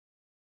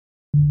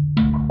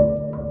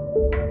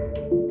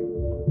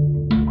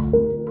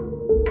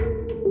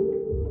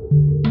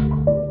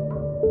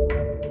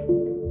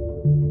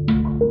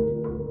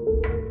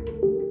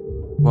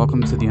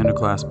to the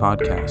Underclass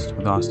Podcast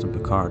with Austin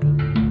Picard.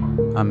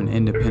 I'm an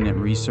independent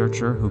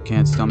researcher who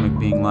can't stomach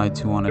being lied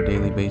to on a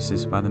daily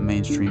basis by the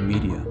mainstream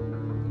media.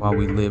 While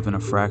we live in a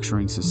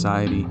fracturing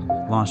society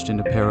launched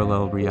into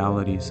parallel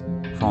realities,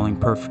 falling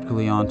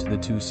perfectly onto the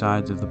two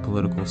sides of the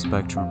political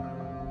spectrum,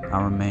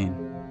 I remain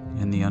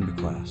in the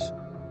underclass.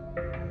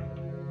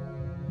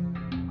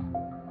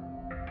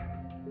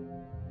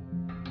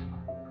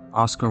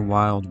 Oscar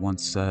Wilde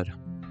once said,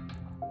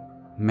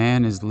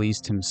 "Man is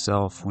least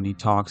himself when he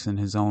talks in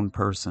his own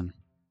person.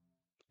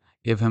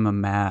 Give him a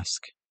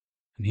mask,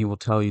 and he will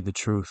tell you the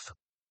truth."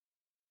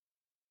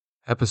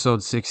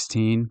 Episode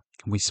 16,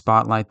 we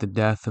spotlight the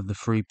death of the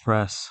free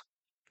press,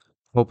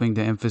 hoping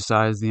to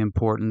emphasize the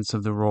importance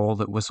of the role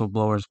that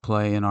whistleblowers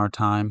play in our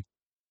time.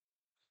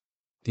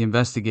 The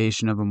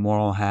investigation of a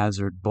moral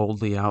hazard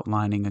boldly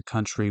outlining a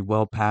country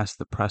well past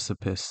the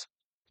precipice,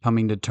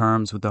 coming to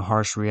terms with the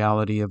harsh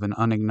reality of an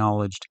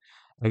unacknowledged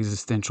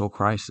existential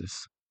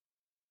crisis.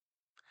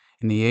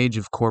 In the age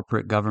of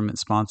corporate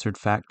government-sponsored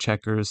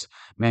fact-checkers,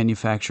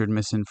 manufactured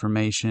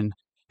misinformation,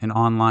 and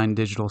online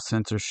digital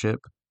censorship,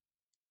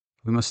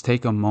 we must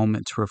take a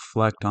moment to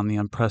reflect on the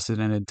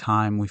unprecedented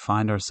time we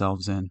find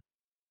ourselves in.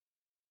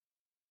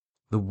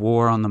 The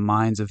war on the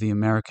minds of the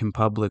American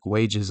public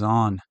wages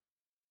on,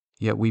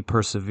 yet we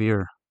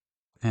persevere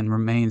and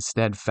remain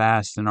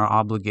steadfast in our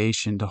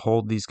obligation to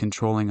hold these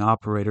controlling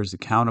operators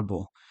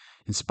accountable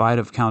in spite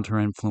of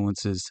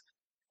counter-influences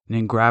and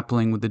in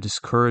grappling with the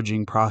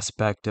discouraging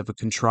prospect of a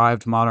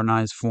contrived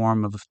modernized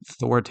form of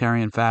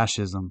authoritarian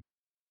fascism.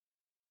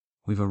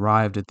 We've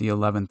arrived at the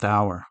 11th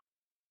hour.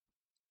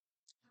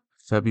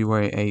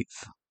 February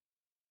 8th,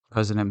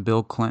 President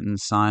Bill Clinton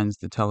signs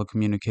the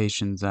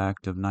Telecommunications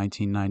Act of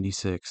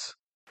 1996.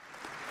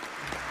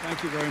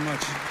 Thank you very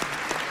much.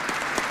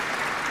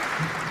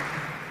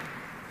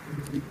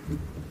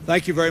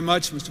 Thank you very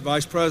much, Mr.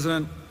 Vice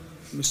President,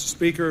 Mr.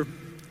 Speaker,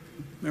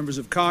 members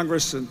of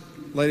Congress, and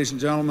ladies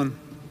and gentlemen.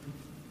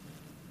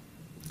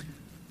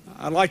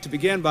 I'd like to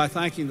begin by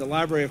thanking the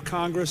Library of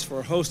Congress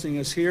for hosting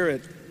us here.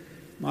 At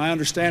my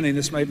understanding,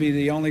 this may be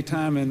the only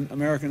time in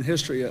American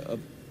history a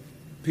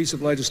piece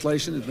of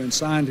legislation has been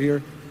signed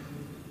here,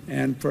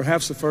 and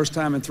perhaps the first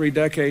time in 3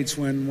 decades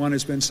when one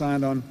has been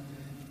signed on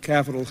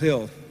Capitol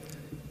Hill.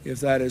 If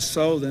that is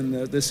so, then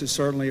this is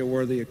certainly a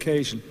worthy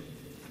occasion.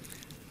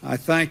 I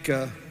thank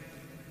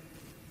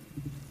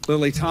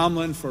Lily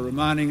Tomlin for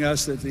reminding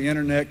us that the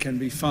internet can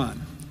be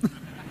fun.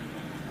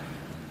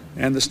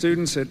 And the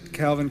students at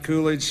Calvin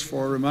Coolidge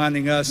for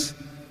reminding us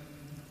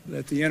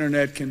that the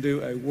internet can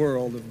do a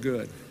world of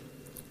good.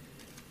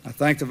 I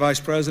thank the Vice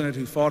President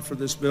who fought for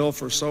this bill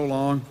for so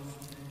long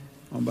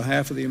on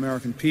behalf of the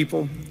American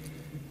people.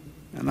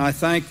 And I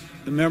thank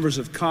the members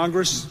of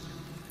Congress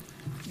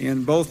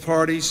in both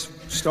parties,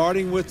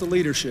 starting with the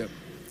leadership,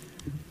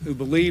 who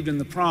believed in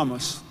the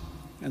promise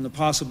and the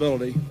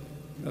possibility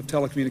of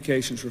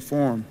telecommunications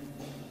reform.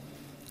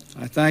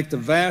 I thank the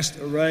vast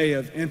array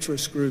of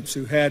interest groups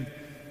who had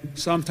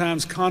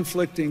sometimes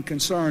conflicting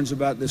concerns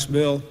about this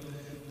bill,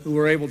 who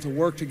were able to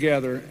work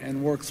together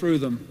and work through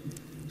them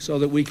so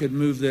that we could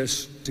move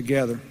this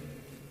together.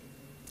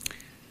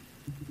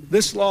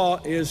 This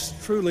law is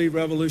truly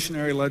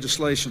revolutionary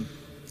legislation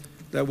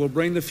that will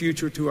bring the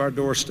future to our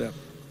doorstep.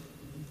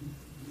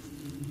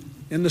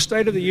 In the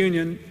State of the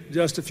Union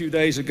just a few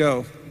days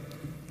ago,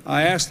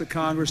 I asked the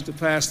Congress to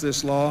pass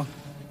this law,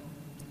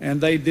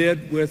 and they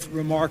did with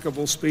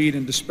remarkable speed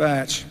and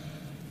dispatch.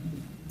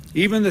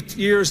 Even the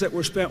years that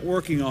were spent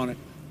working on it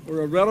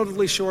were a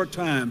relatively short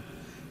time,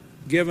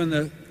 given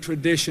the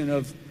tradition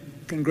of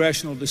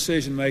congressional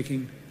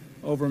decision-making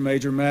over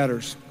major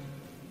matters.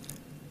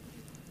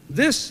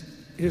 This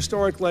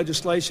historic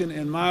legislation,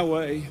 in my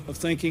way of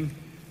thinking,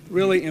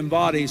 really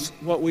embodies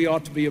what we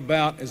ought to be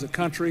about as a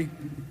country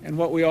and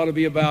what we ought to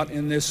be about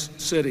in this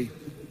city.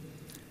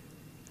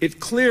 It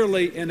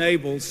clearly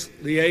enables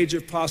the age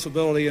of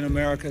possibility in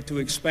America to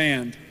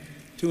expand,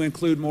 to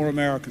include more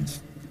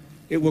Americans.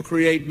 It will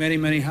create many,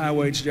 many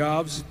high-wage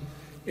jobs.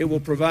 It will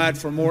provide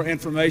for more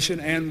information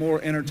and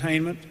more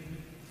entertainment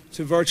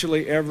to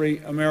virtually every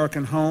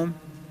American home.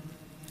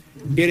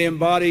 It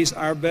embodies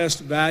our best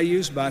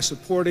values by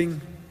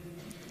supporting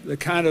the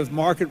kind of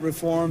market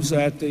reforms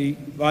that the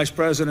Vice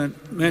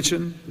President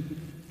mentioned,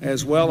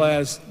 as well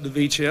as the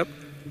V-chip.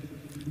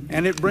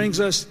 And it brings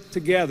us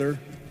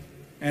together,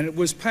 and it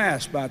was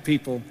passed by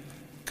people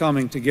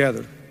coming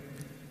together.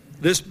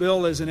 This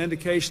bill is an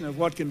indication of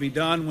what can be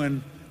done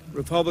when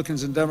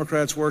Republicans and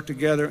Democrats work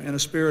together in a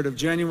spirit of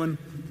genuine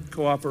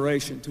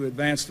cooperation to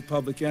advance the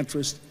public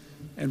interest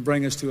and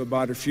bring us to a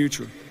brighter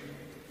future.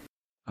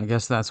 I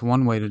guess that's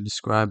one way to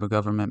describe a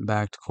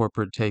government-backed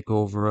corporate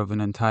takeover of an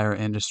entire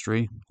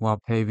industry while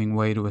paving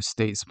way to a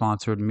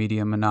state-sponsored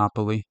media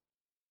monopoly.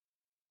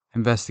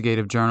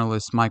 Investigative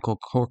journalist Michael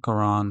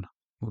Corcoran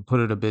would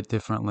put it a bit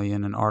differently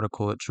in an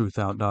article at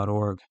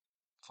truthout.org,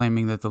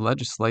 claiming that the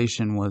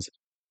legislation was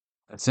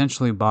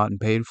essentially bought and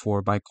paid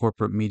for by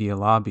corporate media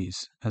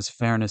lobbies, as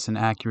fairness and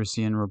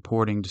accuracy in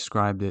reporting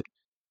described it,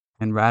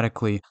 and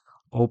radically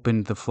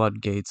opened the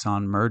floodgates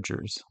on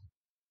mergers.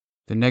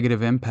 The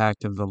negative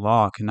impact of the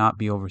law cannot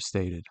be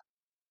overstated.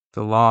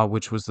 The law,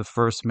 which was the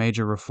first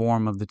major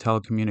reform of the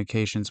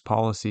telecommunications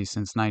policy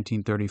since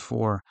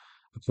 1934,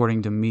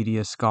 according to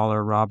media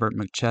scholar Robert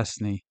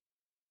McChesney,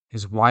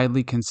 is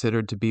widely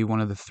considered to be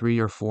one of the 3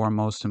 or 4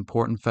 most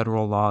important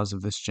federal laws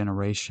of this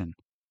generation.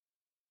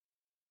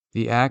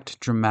 The act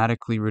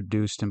dramatically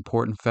reduced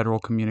important Federal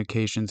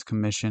Communications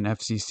Commission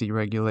 (FCC)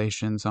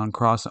 regulations on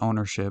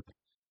cross-ownership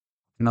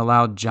and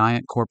allowed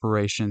giant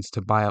corporations to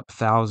buy up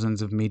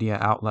thousands of media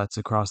outlets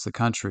across the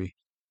country,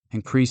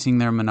 increasing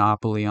their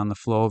monopoly on the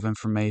flow of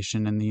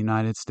information in the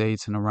United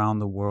States and around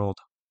the world.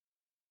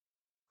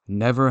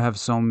 Never have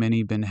so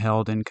many been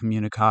held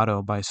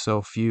incommunicado by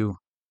so few,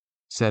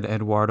 said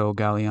Eduardo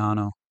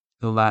Galeano,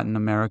 the Latin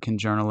American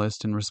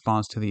journalist, in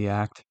response to the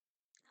act.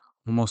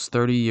 Almost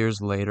 30 years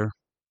later,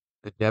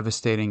 the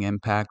devastating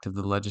impact of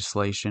the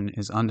legislation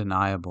is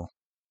undeniable.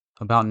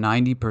 About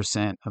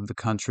 90% of the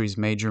country's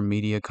major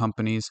media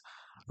companies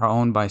are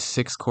owned by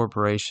 6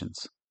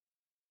 corporations.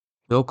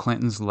 Bill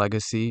Clinton's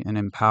legacy in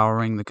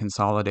empowering the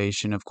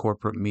consolidation of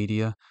corporate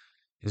media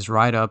is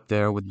right up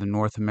there with the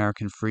North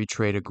American Free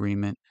Trade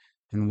Agreement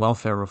and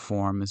welfare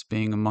reform as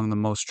being among the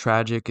most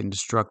tragic and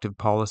destructive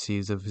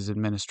policies of his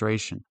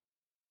administration.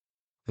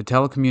 The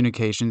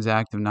Telecommunications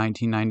Act of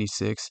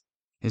 1996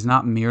 is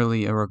not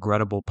merely a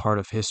regrettable part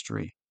of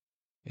history.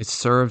 It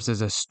serves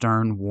as a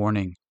stern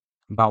warning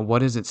about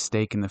what is at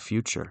stake in the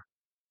future.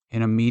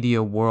 In a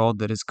media world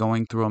that is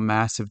going through a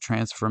massive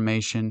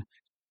transformation,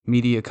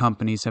 media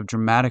companies have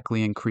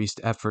dramatically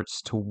increased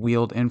efforts to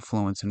wield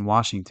influence in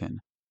Washington,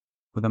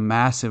 with a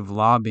massive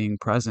lobbying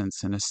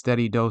presence and a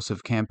steady dose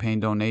of campaign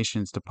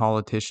donations to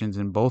politicians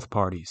in both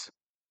parties,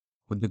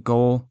 with the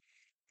goal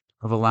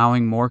of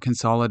allowing more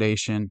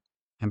consolidation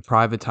and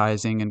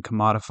privatizing and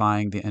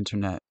commodifying the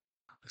internet.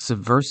 The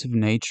subversive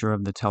nature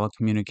of the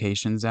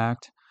Telecommunications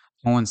Act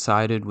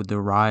coincided with the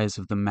rise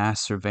of the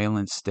mass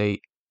surveillance state,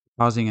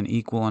 causing an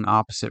equal and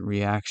opposite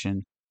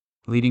reaction,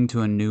 leading to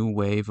a new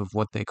wave of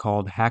what they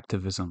called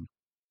hacktivism,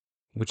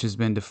 which has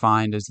been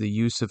defined as the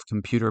use of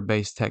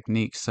computer-based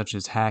techniques such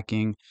as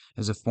hacking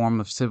as a form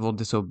of civil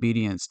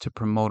disobedience to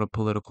promote a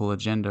political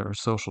agenda or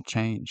social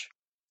change.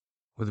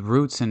 With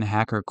roots in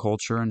hacker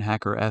culture and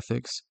hacker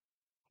ethics,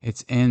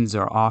 its ends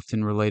are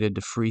often related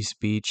to free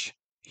speech,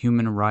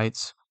 human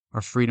rights, or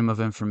freedom of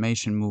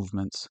information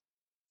movements.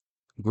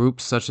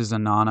 Groups such as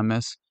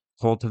Anonymous,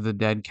 Cult of the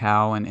Dead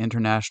Cow, and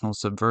International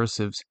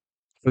Subversives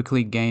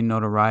quickly gained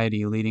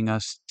notoriety, leading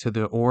us to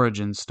the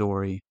origin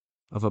story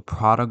of a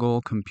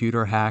prodigal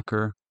computer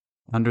hacker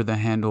under the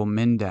handle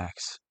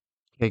Mindax,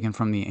 taken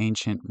from the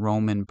ancient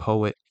Roman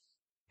poet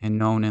and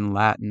known in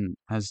Latin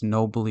as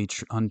nobly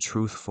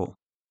untruthful.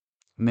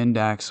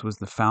 Mindax was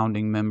the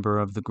founding member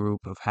of the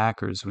group of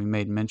hackers we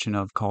made mention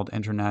of called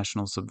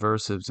International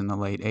Subversives in the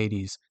late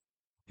 80s,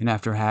 and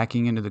after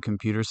hacking into the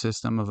computer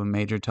system of a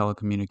major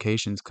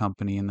telecommunications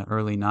company in the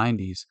early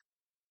 90s,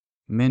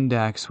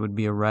 Mindax would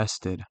be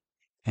arrested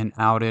and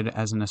outed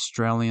as an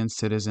Australian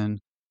citizen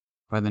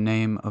by the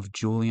name of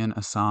Julian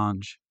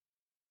Assange.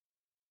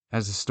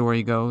 As the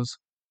story goes,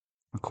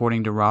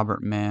 according to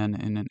Robert Mann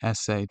in an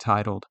essay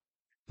titled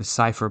The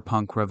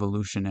Cypherpunk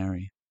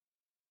Revolutionary,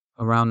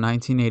 around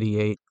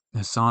 1988,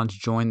 Assange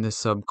joined this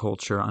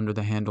subculture under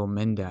the handle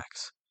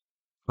Mindax.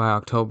 By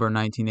October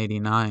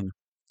 1989,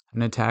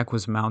 an attack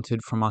was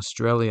mounted from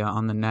Australia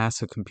on the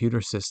NASA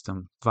computer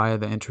system via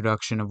the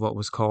introduction of what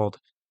was called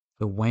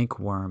the wank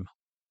worm,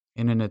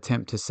 in an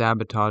attempt to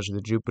sabotage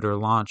the Jupiter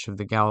launch of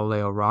the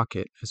Galileo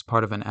rocket as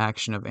part of an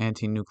action of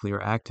anti-nuclear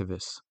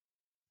activists.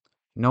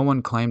 No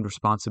one claimed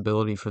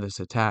responsibility for this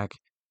attack,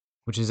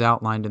 which is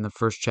outlined in the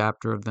first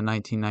chapter of the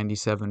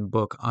 1997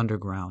 book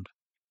Underground.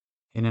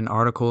 In an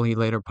article he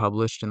later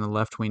published in the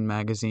left-wing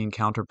magazine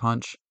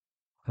Counterpunch,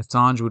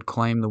 Assange would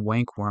claim the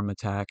wankworm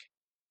attack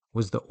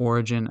was the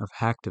origin of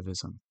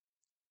hacktivism.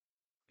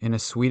 In a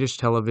Swedish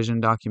television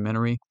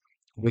documentary,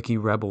 Wiki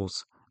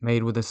Rebels,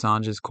 made with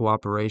Assange's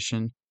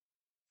cooperation,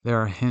 there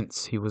are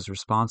hints he was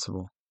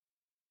responsible.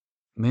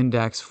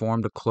 Mindax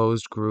formed a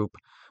closed group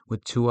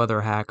with 2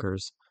 other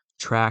hackers,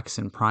 Trax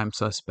and Prime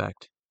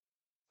Suspect.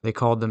 They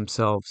called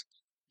themselves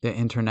the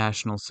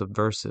International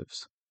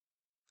Subversives.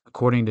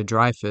 According to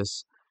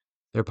Dreyfus,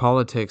 their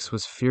politics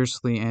was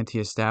fiercely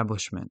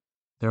anti-establishment,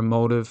 their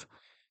motive,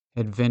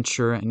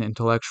 adventure and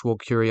intellectual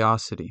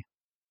curiosity,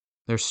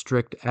 their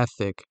strict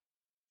ethic,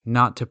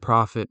 not to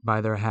profit by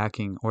their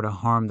hacking or to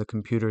harm the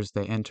computers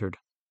they entered.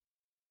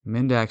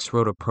 Mindax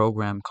wrote a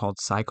program called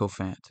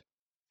Sycophant.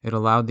 It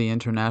allowed the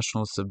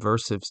international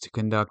subversives to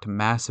conduct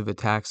massive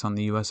attacks on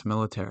the U.S.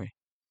 military.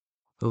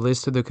 The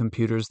list of the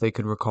computers they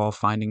could recall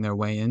finding their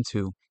way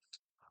into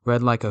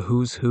read like a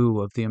who's who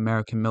of the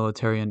American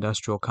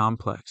military-industrial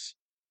complex.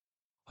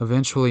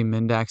 Eventually,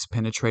 Mindax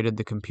penetrated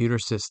the computer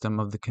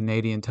system of the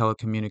Canadian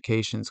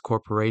Telecommunications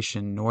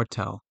Corporation,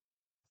 Nortel.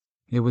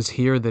 It was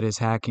here that his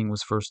hacking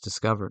was first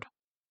discovered.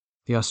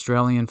 The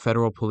Australian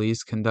Federal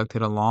Police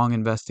conducted a long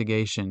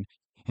investigation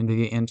into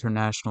the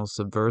international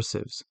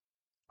subversives,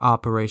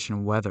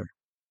 Operation Weather.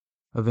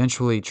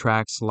 Eventually,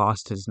 Trax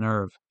lost his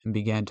nerve and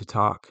began to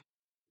talk.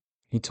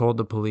 He told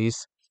the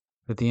police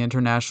that the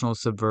international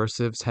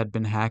subversives had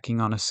been hacking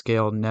on a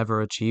scale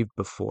never achieved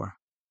before.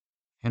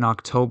 In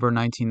October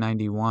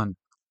 1991,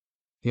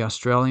 the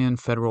Australian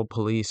Federal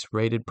Police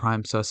raided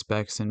prime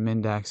suspects in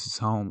Mindax's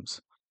homes.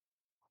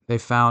 They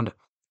found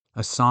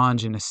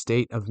Assange in a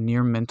state of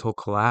near mental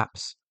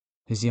collapse.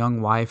 His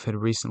young wife had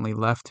recently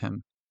left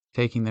him,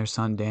 taking their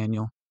son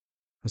Daniel.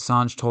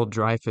 Assange told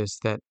Dreyfus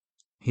that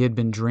he had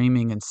been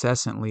dreaming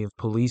incessantly of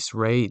police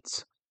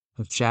raids,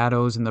 of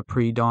shadows in the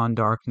pre-dawn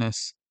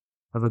darkness,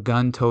 of a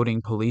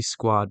gun-toting police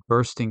squad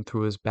bursting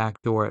through his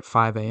back door at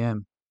 5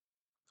 a.m.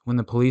 When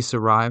the police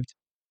arrived,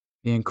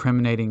 the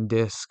incriminating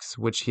discs,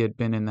 which he had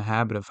been in the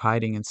habit of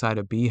hiding inside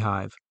a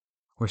beehive,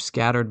 were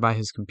scattered by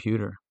his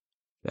computer.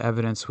 The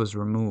evidence was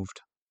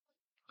removed.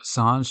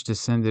 Assange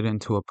descended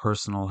into a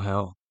personal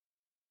hell.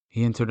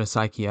 He entered a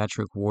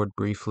psychiatric ward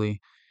briefly.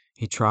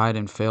 He tried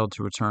and failed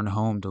to return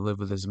home to live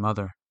with his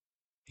mother.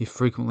 He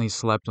frequently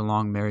slept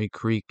along Mary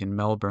Creek in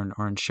Melbourne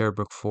or in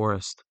Sherbrooke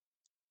Forest.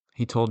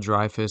 He told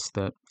Dreyfus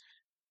that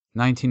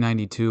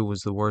 1992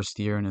 was the worst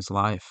year in his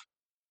life.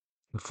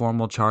 The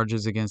formal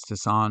charges against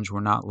Assange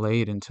were not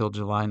laid until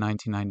July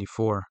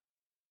 1994.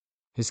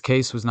 His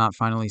case was not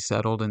finally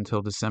settled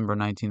until December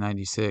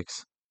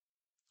 1996.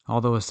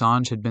 Although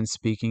Assange had been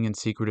speaking in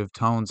secretive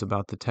tones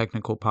about the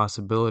technical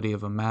possibility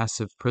of a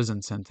massive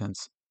prison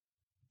sentence,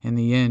 in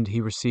the end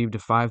he received a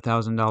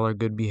 $5,000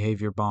 good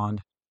behavior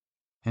bond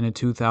and a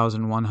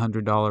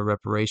 $2,100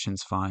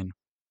 reparations fine.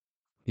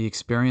 The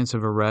experience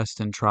of arrest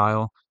and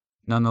trial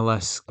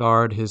nonetheless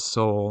scarred his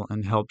soul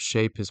and helped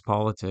shape his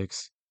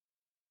politics.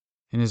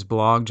 In his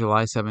blog,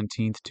 July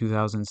 17,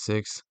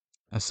 2006,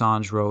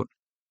 Assange wrote,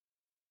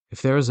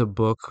 "If there is a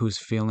book whose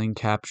feeling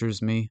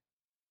captures me,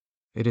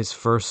 it is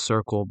First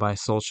Circle by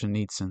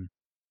Solzhenitsyn.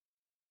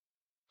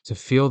 To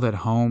feel that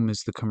home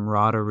is the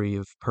camaraderie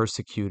of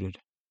persecuted,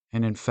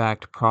 and in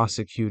fact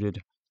prosecuted,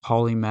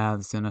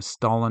 polymaths in a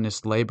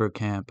Stalinist labor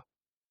camp.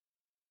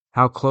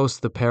 How close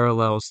the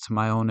parallels to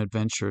my own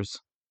adventures.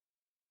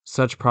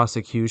 Such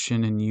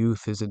prosecution in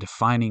youth is a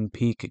defining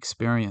peak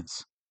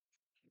experience.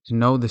 To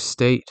know the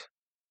state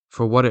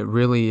for what it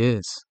really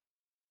is.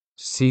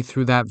 To see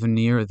through that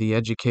veneer the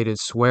educated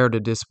swear to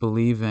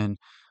disbelieve in,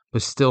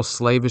 but still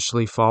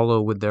slavishly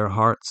follow with their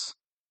hearts.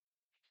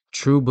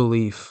 True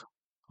belief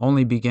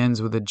only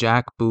begins with a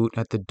jackboot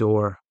at the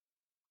door.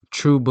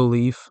 True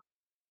belief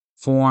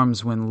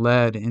forms when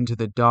led into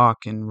the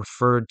dock and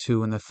referred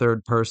to in the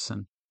third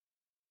person.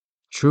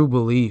 True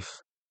belief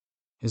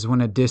is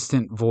when a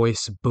distant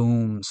voice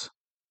booms,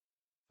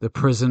 'The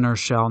prisoner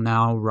shall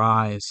now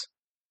rise,'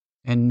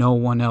 and no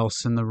one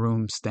else in the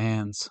room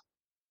stands."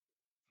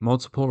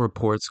 Multiple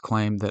reports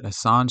claimed that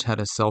Assange had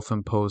a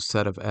self-imposed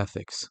set of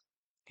ethics.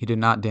 He did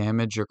not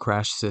damage or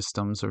crash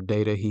systems or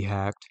data he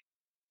hacked,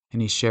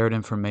 and he shared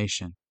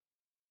information.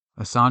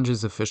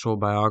 Assange's official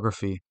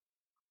biography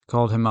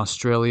called him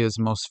Australia's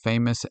most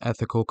famous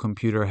ethical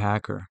computer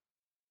hacker,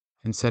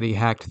 and said he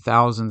hacked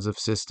thousands of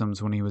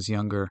systems when he was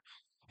younger,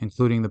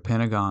 including the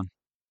Pentagon.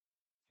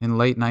 In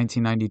late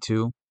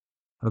 1992,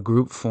 a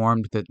group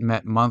formed that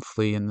met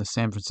monthly in the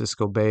San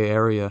Francisco Bay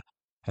Area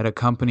at a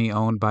company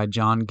owned by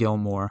John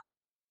Gilmore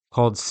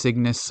called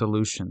Cygnus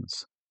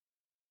Solutions.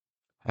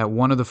 At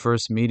one of the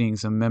first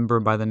meetings, a member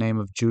by the name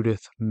of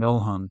Judith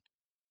Milhon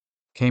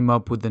came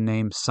up with the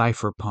name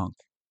cypherpunk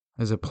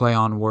as a play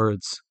on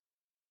words,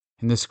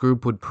 and this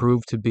group would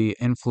prove to be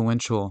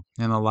influential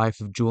in the life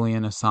of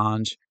Julian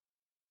Assange,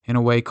 in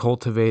a way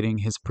cultivating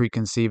his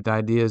preconceived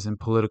ideas in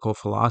political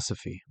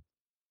philosophy.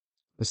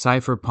 The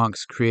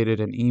cypherpunks created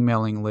an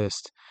emailing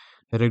list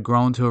that had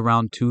grown to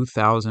around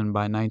 2,000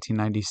 by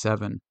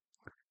 1997,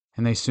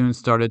 and they soon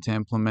started to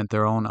implement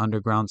their own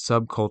underground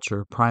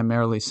subculture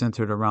primarily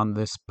centered around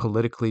this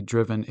politically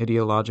driven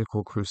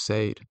ideological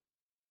crusade.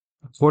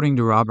 According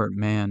to Robert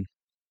Mann,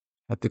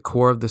 at the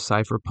core of the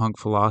cypherpunk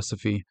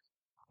philosophy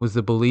was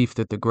the belief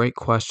that the great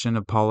question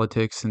of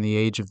politics in the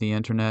age of the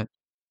internet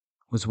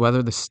was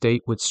whether the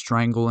state would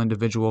strangle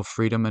individual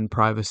freedom and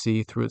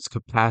privacy through its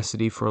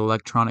capacity for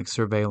electronic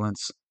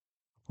surveillance,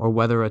 or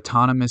whether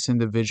autonomous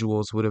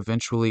individuals would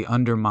eventually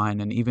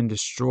undermine and even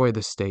destroy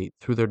the state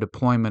through their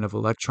deployment of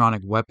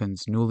electronic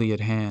weapons newly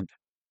at hand.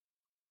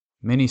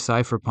 Many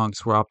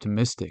cypherpunks were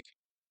optimistic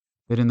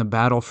that in the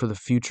battle for the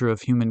future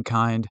of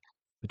humankind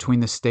between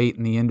the state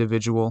and the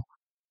individual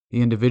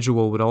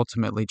would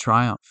ultimately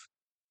triumph.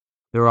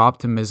 Their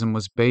optimism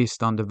was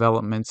based on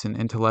developments in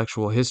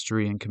intellectual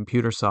history and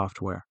computer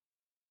software,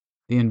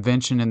 the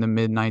invention in the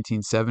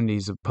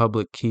mid-1970s of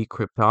public key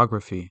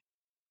cryptography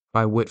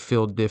by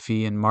Whitfield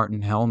Diffie and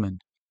Martin Hellman,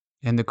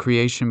 and the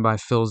creation by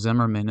Phil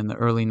Zimmermann in the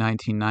early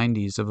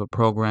 1990s of a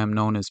program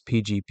known as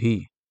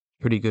PGP,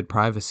 Pretty Good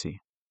Privacy.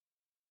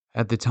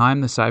 At the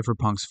time the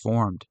cypherpunks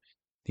formed,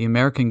 the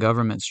American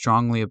government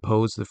strongly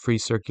opposed the free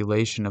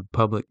circulation of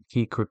public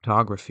key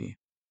cryptography.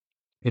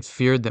 It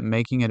feared that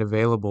making it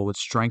available would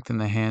strengthen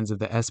the hands of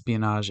the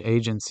espionage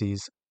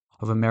agencies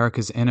of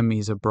America's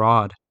enemies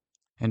abroad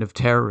and of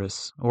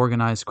terrorists,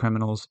 organized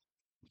criminals,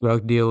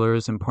 drug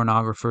dealers, and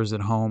pornographers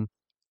at home.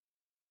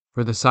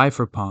 For the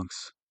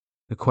cypherpunks,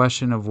 The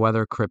question of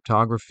whether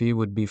cryptography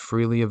would be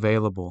freely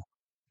available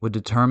would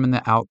determine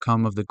the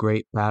outcome of the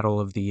great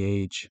battle of the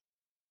age.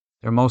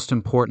 Their most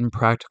important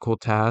practical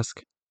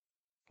task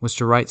was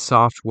to write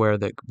software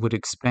that would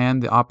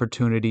expand the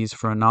opportunities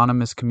for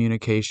anonymous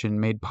communication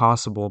made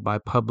possible by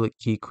public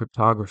key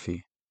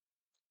cryptography.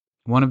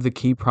 One of the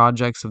key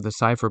projects of the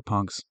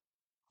cypherpunks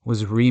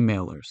was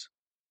remailers,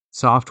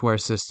 software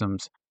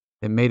systems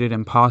that made it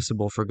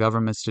impossible for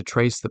governments to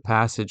trace the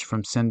passage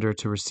from sender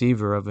to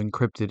receiver of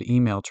encrypted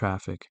email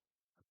traffic.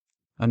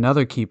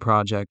 Another key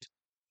project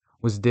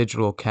was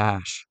digital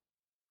cash,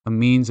 a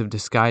means of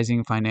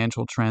disguising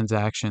financial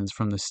transactions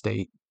from the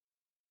state.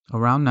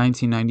 Around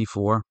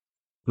 1994,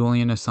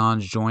 Julian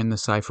Assange joined the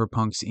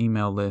cypherpunks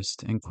email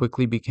list and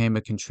quickly became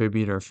a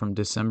contributor from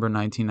December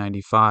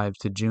 1995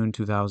 to June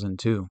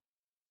 2002.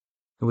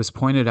 It was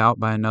pointed out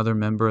by another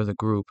member of the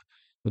group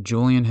that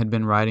Julian had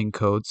been writing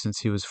code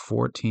since he was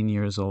 14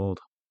 years old.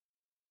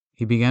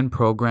 He began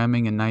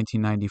programming in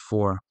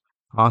 1994,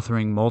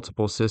 authoring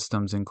multiple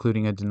systems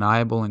including a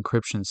deniable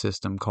encryption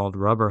system called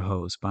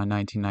Rubberhose by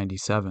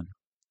 1997.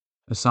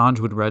 Assange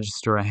would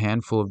register a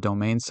handful of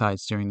domain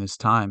sites during this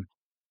time,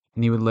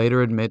 and he would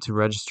later admit to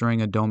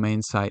registering a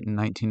domain site in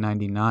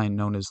 1999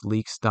 known as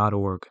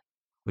leaks.org,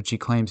 which he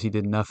claims he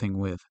did nothing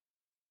with.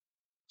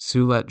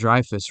 Sulet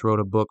Dreyfus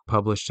wrote a book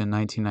published in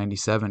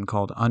 1997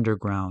 called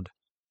Underground,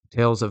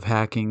 Tales of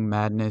Hacking,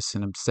 Madness,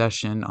 and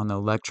Obsession on the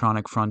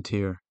Electronic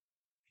Frontier,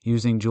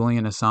 using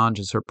Julian Assange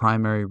as her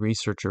primary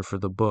researcher for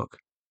the book.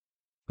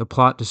 The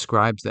plot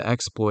describes the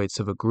exploits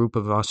of a group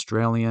of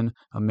Australian,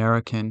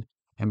 American,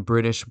 and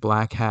British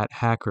black hat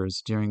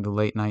hackers during the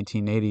late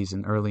 1980s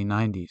and early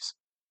 90s.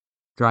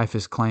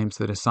 Dreyfus claims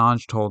that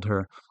Assange told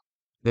her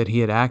that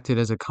he had acted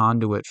as a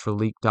conduit for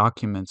leaked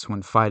documents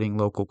when fighting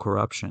local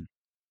corruption.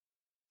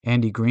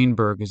 Andy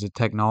Greenberg is a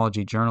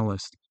technology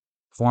journalist,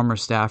 former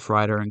staff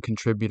writer and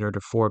contributor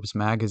to Forbes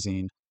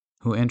magazine,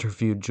 who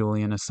interviewed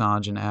Julian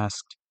Assange and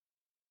asked,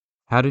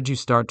 "How did you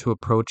start to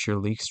approach your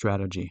leak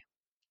strategy?"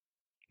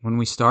 "When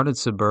we started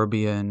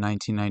Suburbia in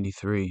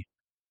 1993,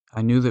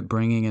 I knew that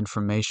bringing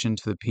information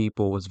to the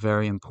people was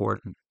very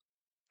important.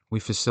 We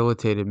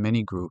facilitated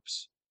many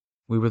groups.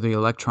 We were the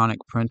electronic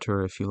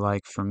printer, if you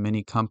like, for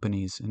many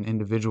companies and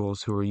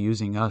individuals who were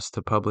using us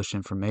to publish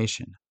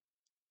information.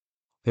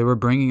 They were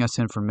bringing us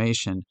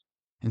information,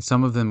 and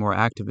some of them were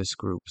activist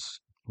groups,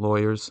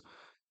 lawyers,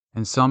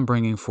 and some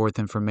bringing forth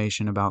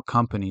information about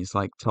companies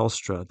like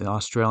Telstra, the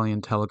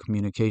Australian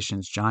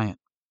telecommunications giant.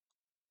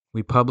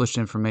 We published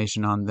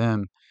information on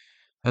them.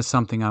 That's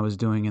something I was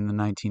doing in the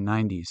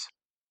 1990s.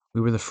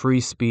 We were the free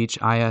speech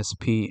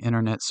ISP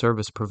internet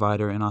service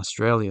provider in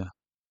Australia.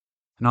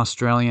 An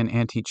Australian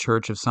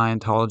anti-Church of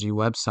Scientology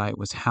website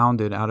was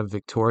hounded out of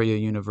Victoria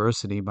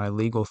University by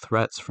legal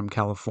threats from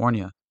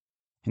California,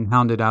 and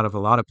hounded out of a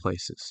lot of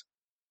places.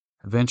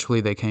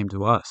 Eventually they came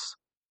to us.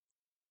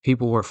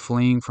 People were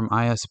fleeing from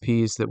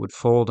ISPs that would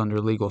fold under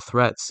legal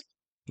threats,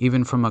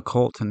 even from a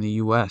cult in the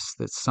US.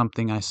 That's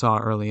something I saw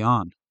early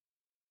on.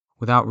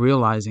 Without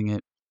realizing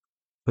it,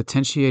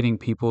 potentiating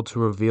people to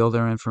reveal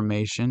their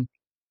information,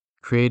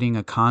 creating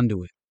a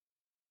conduit.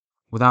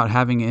 Without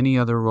having any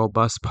other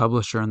robust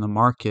publisher in the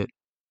market,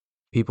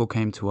 people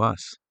came to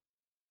us.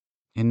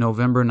 In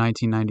November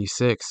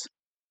 1996,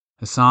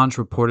 Assange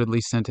reportedly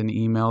sent an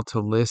email to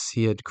lists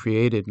he had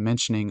created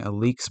mentioning a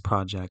leaks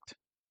project.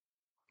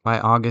 By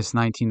August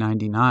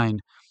 1999,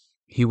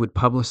 he would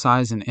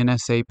publicize an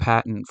NSA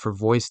patent for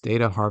voice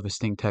data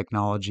harvesting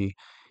technology,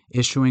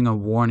 issuing a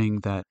warning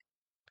that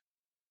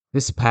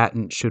this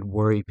patent should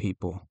worry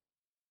people.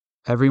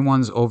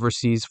 Everyone's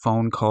overseas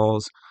phone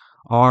calls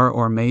are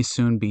or may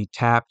soon be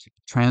tapped,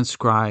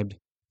 transcribed,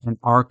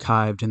 and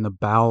archived in the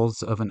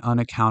bowels of an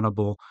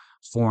unaccountable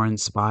foreign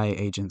spy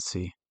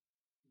agency.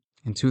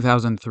 In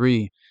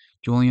 2003,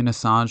 Julian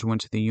Assange went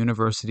to the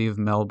University of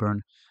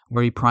Melbourne,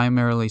 where he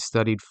primarily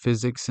studied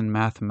physics and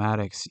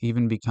mathematics,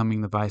 even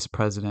becoming the vice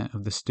president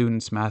of the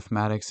Students'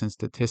 Mathematics and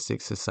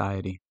Statistics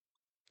Society.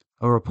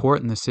 A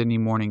report in the Sydney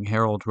Morning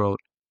Herald wrote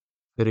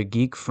that a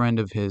geek friend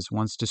of his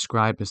once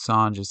described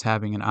Assange as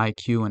having an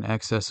IQ in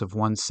excess of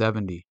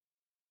 170,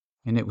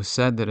 and it was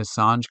said that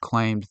Assange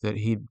claimed that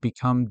he'd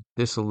become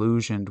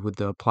disillusioned with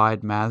the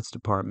applied maths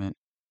department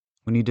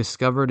when he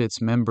discovered its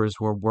members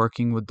were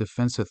working with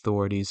defense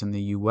authorities in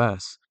the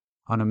U.S.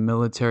 on a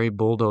military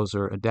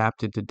bulldozer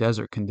adapted to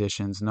desert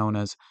conditions known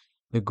as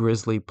the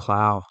Grizzly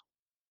Plow.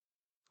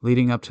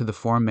 Leading up to the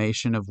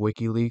formation of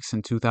WikiLeaks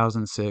in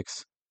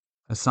 2006,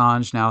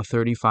 Assange, now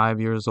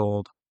 35 years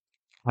old,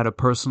 had a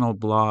personal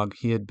blog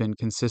he had been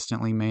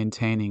consistently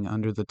maintaining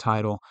under the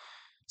title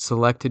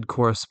Selected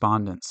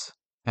Correspondence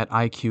at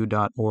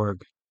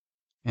iq.org,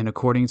 and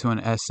according to an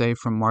essay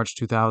from March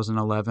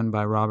 2011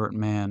 by Robert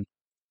Mann,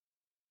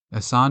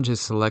 Assange's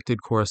selected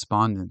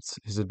correspondence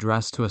is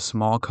addressed to a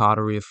small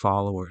coterie of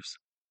followers.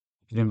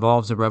 It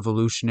involves a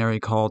revolutionary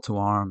call to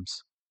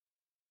arms.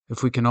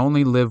 If we can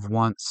only live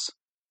once,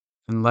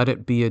 then let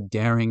it be a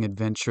daring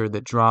adventure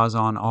that draws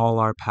on all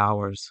our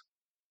powers.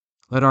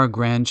 Let our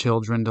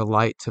grandchildren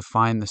delight to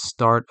find the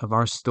start of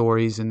our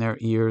stories in their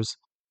ears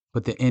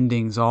but the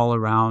endings all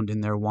around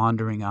in their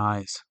wandering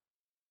eyes.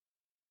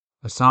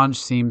 Assange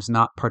seems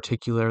not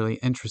particularly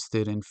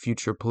interested in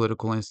future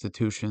political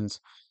institutions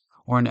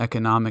or in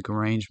economic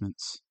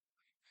arrangements.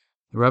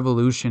 The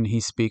revolution he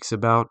speaks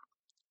about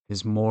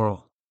is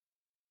moral.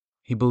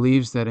 He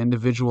believes that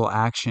individual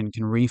action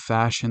can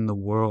refashion the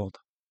world.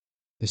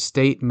 The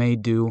state may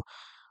do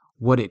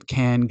what it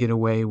can get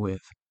away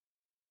with,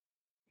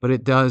 but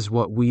it does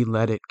what we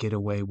let it get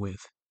away with,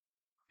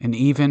 and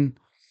even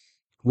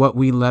what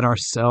we let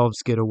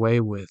ourselves get away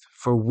with,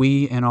 for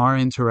we and our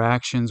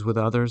interactions with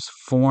others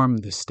form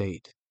the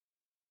state.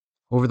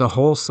 Over the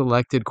whole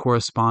selected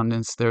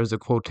correspondence, there is a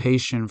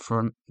quotation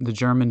from the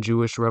German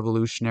Jewish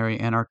revolutionary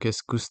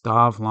anarchist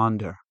Gustav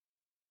Lander,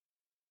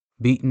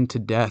 beaten to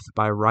death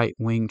by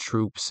right-wing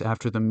troops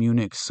after the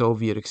Munich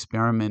Soviet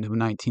experiment of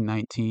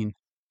 1919.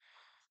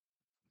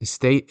 The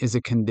state is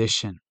a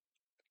condition,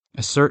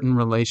 a certain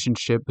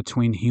relationship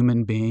between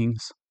human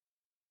beings,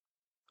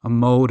 a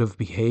mode of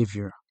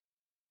behavior.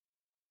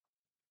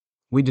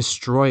 We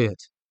destroy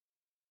it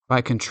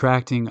by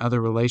contracting other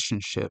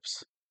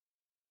relationships,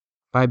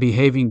 by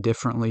behaving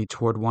differently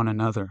toward one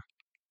another.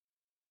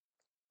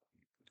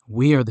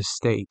 We are the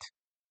state,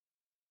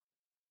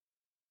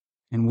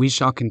 and we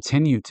shall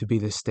continue to be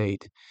the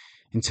state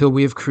until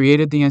we have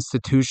created the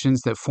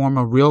institutions that form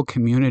a real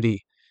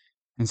community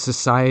and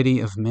society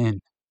of men.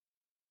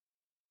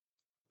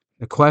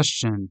 The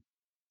question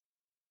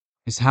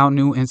is how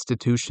new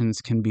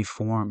institutions can be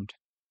formed.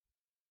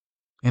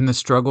 In the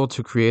struggle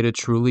to create a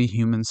truly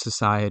human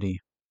society,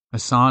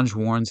 Assange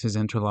warns his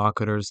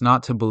interlocutors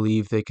not to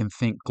believe they can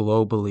think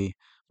globally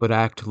but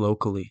act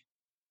locally.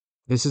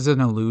 This is an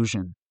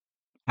illusion.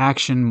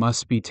 Action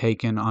must be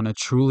taken on a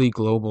truly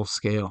global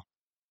scale.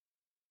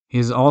 He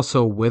is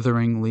also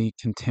witheringly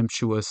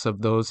contemptuous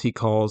of those he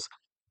calls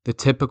the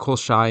typical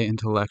shy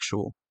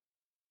intellectual.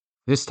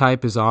 This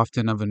type is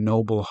often of a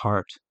noble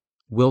heart,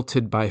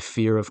 wilted by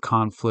fear of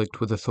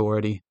conflict with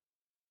authority.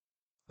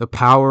 The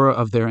power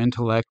of their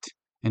intellect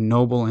and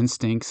noble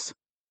instincts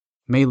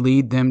may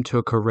lead them to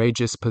a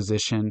courageous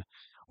position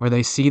where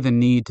they see the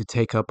need to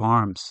take up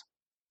arms,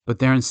 but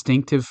their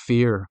instinctive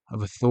fear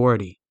of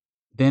authority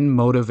then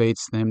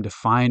motivates them to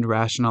find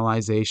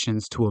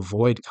rationalizations to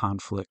avoid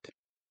conflict.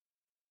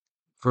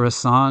 For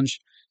Assange,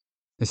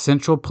 the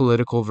central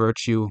political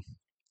virtue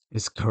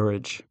is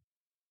courage.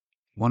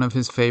 One of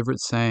his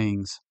favorite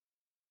sayings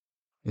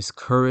is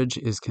 "courage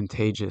is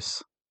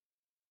contagious."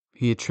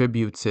 He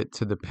attributes it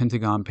to the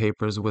Pentagon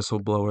Papers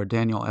whistleblower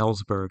Daniel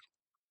Ellsberg.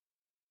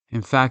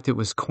 In fact, it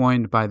was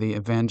coined by the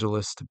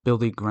evangelist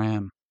Billy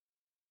Graham.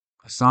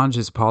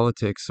 Assange's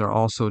politics are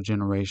also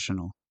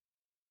generational.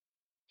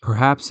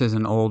 Perhaps as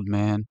an old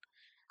man,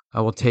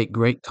 I will take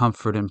great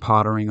comfort in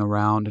pottering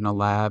around in a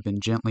lab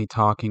and gently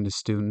talking to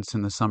students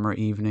in the summer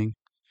evening,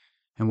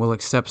 and will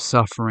accept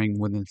suffering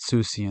with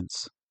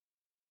insouciance.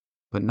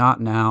 But not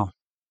now.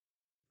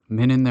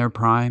 Men in their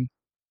prime,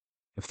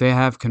 if they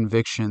have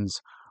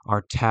convictions,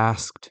 are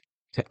tasked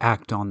to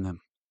act on them.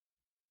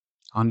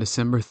 On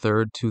December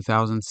 3rd,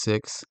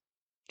 2006,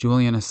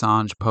 Julian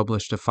Assange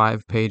published a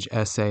 5-page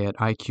essay at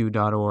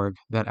IQ.org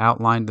that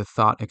outlined the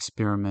thought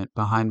experiment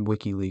behind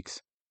WikiLeaks,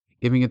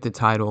 giving it the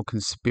title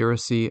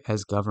Conspiracy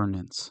as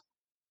Governance,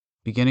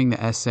 beginning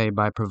the essay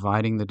by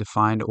providing the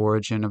defined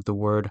origin of the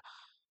word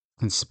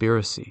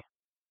conspiracy.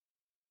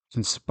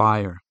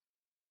 Conspire.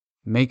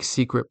 Make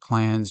secret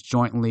plans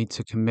jointly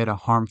to commit a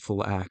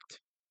harmful act,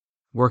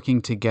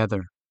 working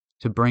together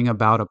to bring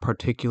about a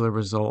particular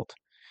result,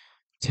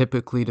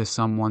 typically to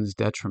someone's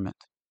detriment.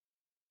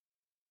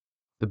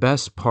 The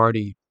best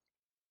party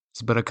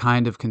is but a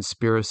kind of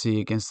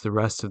conspiracy against the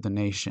rest of the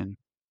nation.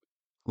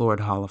 Lord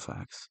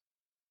Halifax.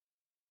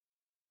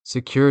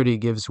 Security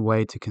gives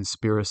way to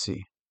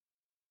conspiracy.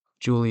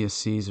 Julius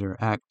Caesar,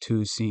 Act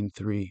 2, Scene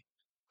 3.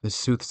 The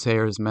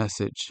soothsayer's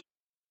message,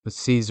 but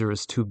Caesar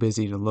is too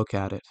busy to look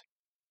at it.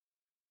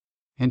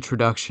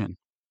 Introduction.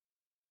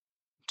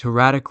 To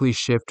radically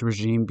shift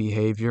regime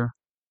behavior,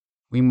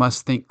 we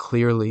must think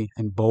clearly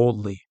and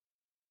boldly,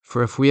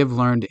 for if we have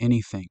learned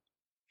anything,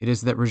 it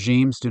is that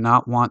regimes do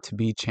not want to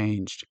be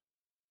changed.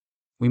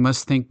 We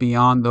must think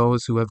beyond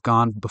those who have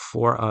gone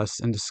before us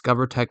and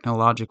discover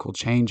technological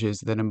changes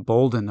that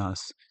embolden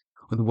us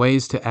with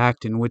ways to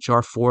act in which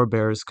our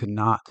forebears could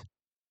not.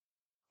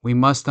 We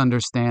must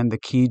understand the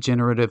key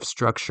generative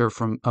structure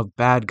of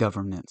bad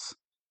governance.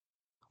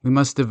 We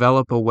must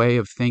develop a way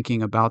of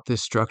thinking about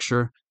this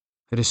structure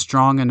that is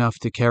strong enough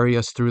to carry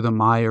us through the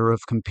mire of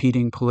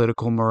competing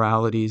political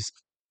moralities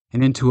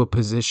and into a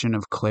position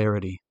of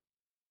clarity.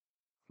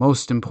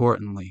 Most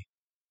importantly,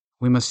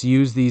 we must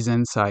use these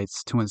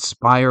insights to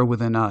inspire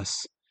within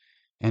us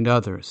and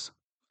others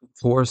a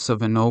force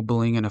of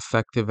ennobling and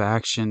effective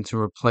action to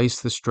replace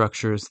the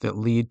structures that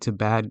lead to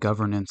bad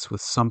governance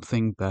with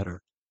something better.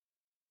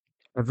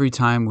 Every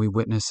time we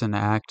witness an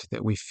act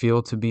that we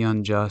feel to be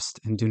unjust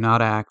and do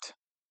not act,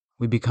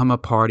 we become a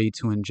party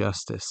to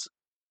injustice.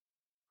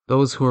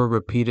 Those who are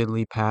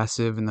repeatedly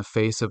passive in the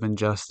face of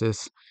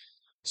injustice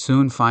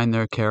soon find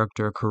their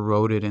character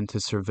corroded into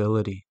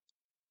servility.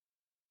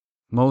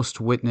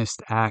 Most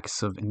witnessed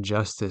acts of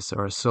injustice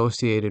are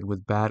associated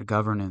with bad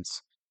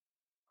governance,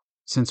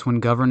 since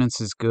when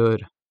governance is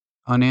good,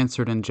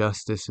 unanswered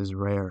injustice is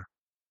rare.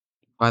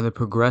 By the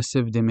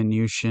progressive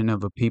diminution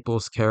of a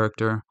people's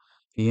character,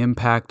 the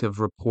impact of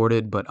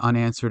reported but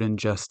unanswered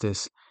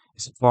injustice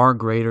is far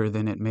greater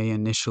than it may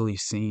initially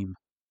seem.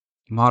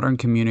 Modern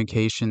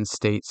communication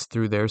states,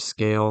 through their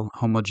scale,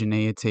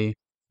 homogeneity,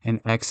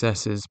 and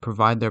excesses,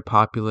 provide their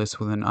populace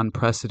with an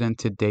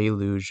unprecedented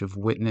deluge of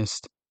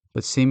witnessed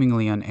but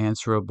seemingly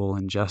unanswerable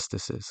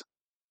injustices.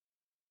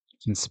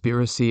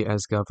 Conspiracy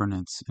as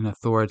governance in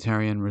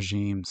authoritarian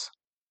regimes.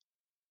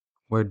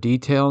 Where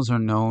details are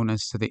known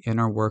as to the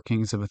inner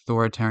workings of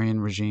authoritarian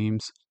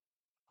regimes,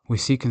 we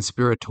see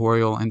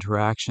conspiratorial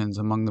interactions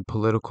among the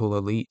political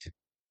elite,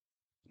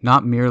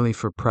 not merely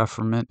for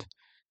preferment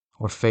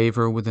or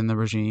favor within the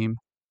regime,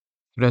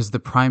 but as the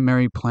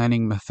primary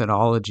planning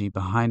methodology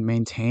behind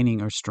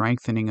maintaining or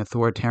strengthening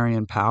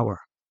authoritarian power.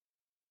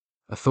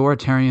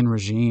 Authoritarian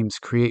regimes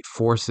create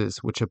forces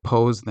which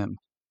oppose them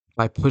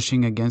by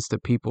pushing against a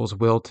people's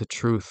will to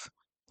truth,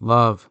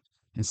 love,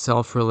 and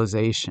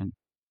self-realization.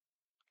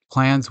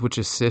 Plans which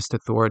assist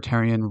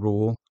authoritarian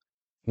rule,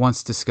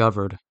 once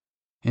discovered,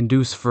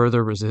 induce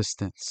further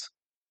resistance.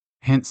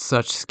 Hence,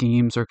 such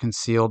schemes are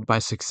concealed by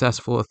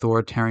successful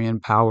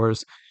authoritarian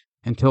powers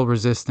until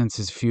resistance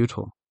is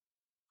futile,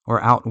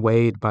 or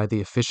outweighed by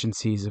the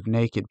efficiencies of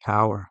naked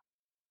power.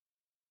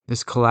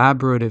 This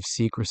collaborative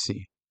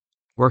secrecy,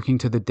 working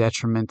to the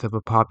detriment of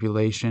a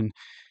population,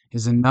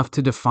 is enough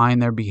to define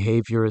their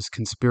behavior as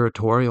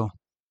conspiratorial.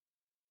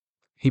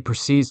 He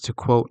proceeds to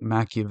quote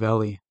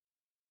Machiavelli.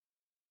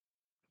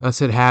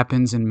 Thus it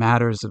happens in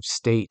matters of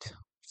state,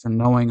 for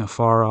knowing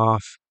afar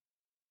off,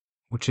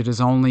 which it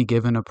is only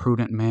given a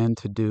prudent man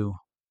to do.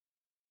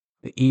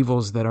 The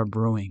evils that are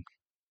brewing,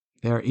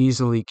 they are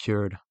easily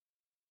cured.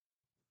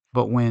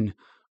 But when,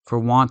 for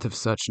want of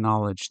such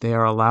knowledge, they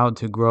are allowed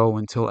to grow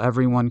until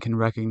everyone can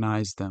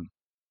recognize them,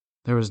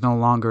 there is no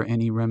longer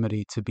any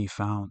remedy to be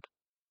found.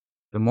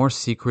 The more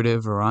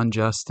secretive or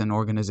unjust an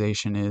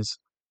organization is,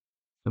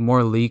 the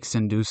more leaks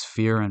induce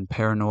fear and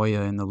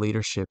paranoia in the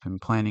leadership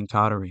and planning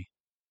coterie.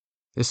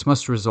 This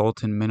must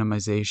result in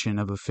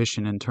minimization of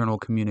efficient internal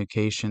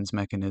communications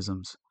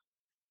mechanisms,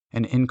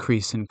 an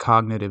increase in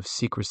cognitive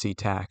secrecy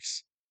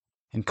tax,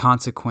 and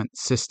consequent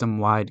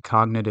system-wide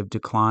cognitive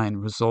decline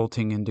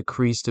resulting in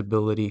decreased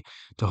ability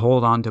to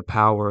hold on to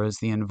power as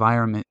the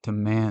environment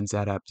demands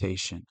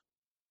adaptation.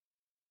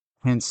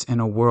 Hence, in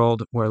a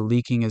world where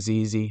leaking is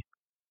easy,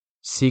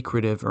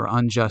 secretive or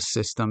unjust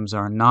systems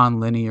are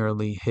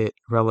non-linearly hit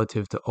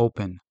relative to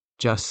open,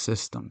 just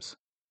systems,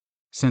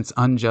 since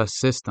unjust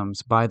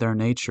systems, by their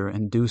nature,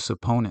 induce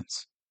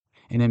opponents,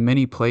 and in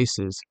many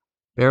places,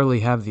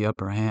 barely have the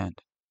upper hand.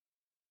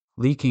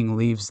 Leaking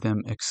leaves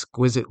them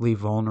exquisitely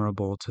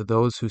vulnerable to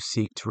those who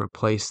seek to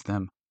replace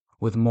them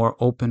with more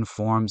open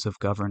forms of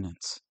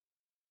governance.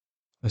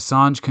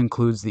 Assange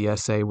concludes the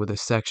essay with a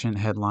section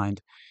headlined,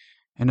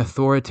 "An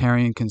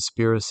authoritarian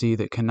conspiracy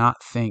that cannot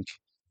think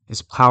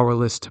is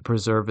powerless to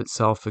preserve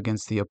itself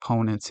against the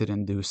opponents it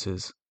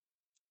induces."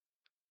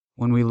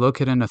 When we look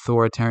at an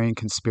authoritarian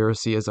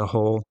conspiracy as a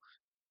whole,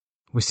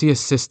 we see a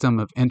system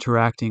of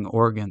interacting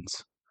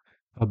organs,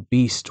 a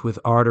beast with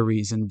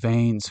arteries and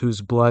veins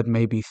whose blood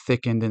may be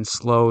thickened and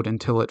slowed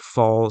until it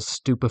falls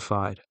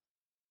stupefied,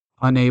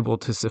 unable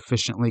to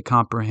sufficiently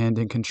comprehend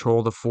and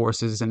control the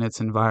forces in its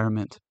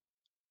environment.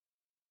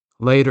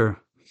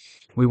 Later,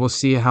 we will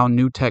see how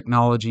new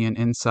technology and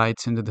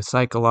insights into the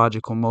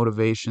psychological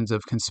motivations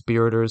of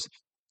conspirators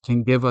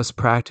can give us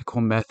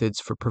practical methods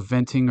for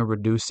preventing or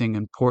reducing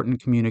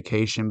important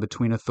communication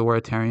between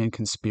authoritarian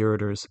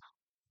conspirators,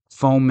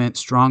 foment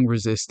strong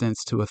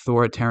resistance to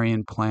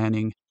authoritarian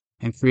planning,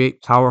 and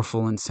create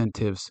powerful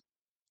incentives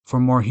for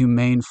more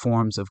humane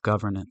forms of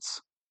governance.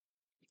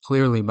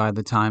 Clearly, by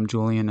the time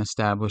Julian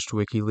established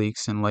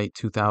WikiLeaks in late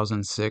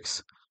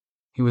 2006,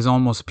 he was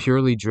almost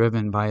purely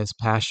driven by his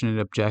passionate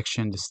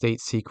objection to state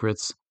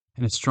secrets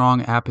and a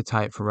strong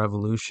appetite for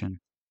revolution.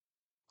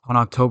 On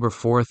October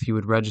 4th, he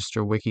would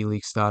register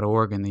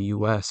WikiLeaks.org in the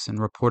US and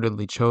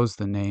reportedly chose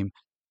the name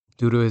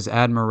due to his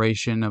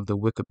admiration of the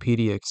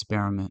Wikipedia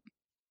experiment.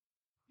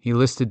 He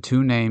listed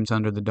two names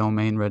under the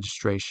domain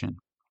registration.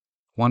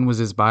 One was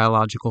his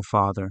biological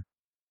father,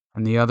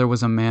 and the other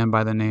was a man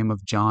by the name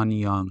of John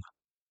Young,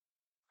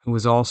 who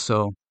was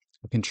also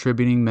a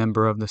contributing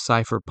member of the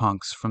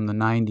cypherpunks from the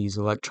 90s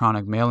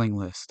electronic mailing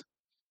list.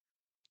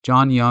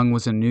 John Young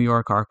was a New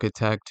York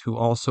architect who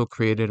also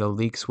created a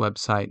leaks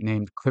website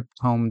named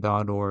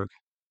cryptome.org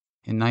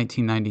in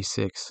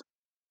 1996.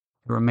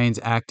 It remains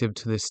active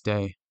to this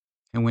day,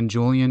 and when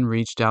Julian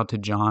reached out to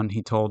John,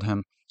 he told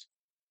him,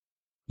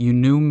 "You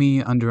knew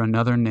me under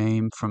another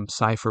name from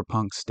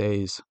cypherpunks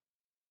days.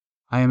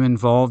 I am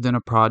involved in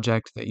a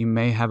project that you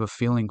may have a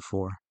feeling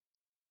for.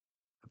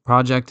 The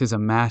project is a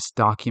mass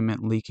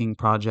document leaking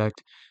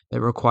project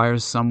that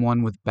requires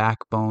someone with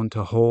backbone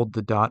to hold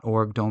the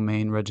 .org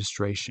domain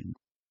registration.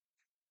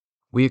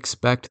 We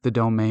expect the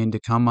domain to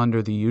come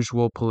under the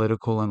usual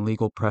political and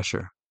legal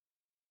pressure.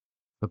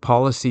 The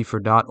policy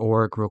for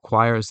 .org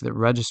requires that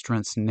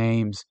registrants'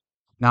 names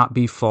not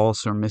be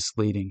false or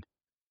misleading.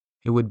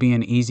 It would be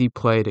an easy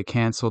play to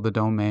cancel the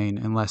domain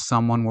unless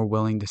someone were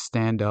willing to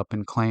stand up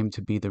and claim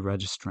to be the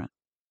registrant.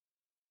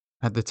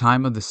 At the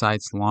time of the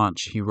site's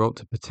launch, he wrote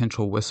to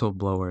potential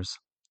whistleblowers,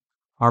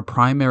 "Our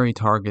primary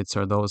targets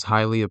are those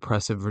highly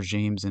oppressive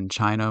regimes in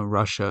China,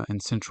 Russia,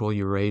 and Central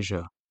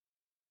Eurasia.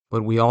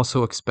 But we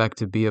also expect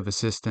to be of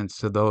assistance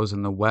to those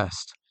in the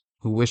West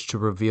who wish to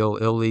reveal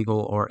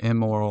illegal or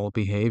immoral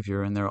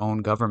behavior in their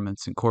own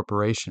governments and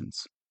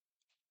corporations."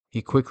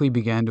 He quickly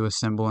began to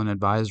assemble an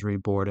advisory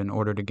board in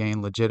order to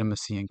gain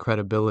legitimacy and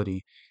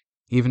credibility,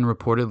 even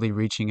reportedly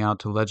reaching out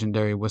to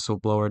legendary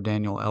whistleblower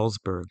Daniel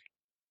Ellsberg,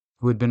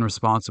 who had been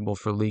responsible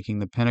for leaking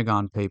the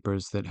Pentagon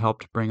Papers that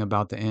helped bring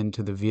about the end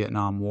to the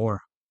Vietnam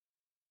War.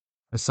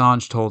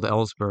 Assange told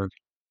Ellsberg,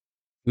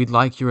 "We'd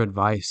like your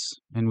advice,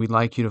 and we'd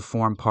like you to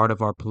form part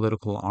of our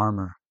political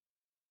armor.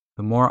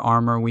 The more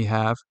armor we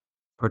have,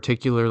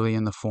 particularly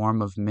in the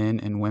form of men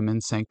and women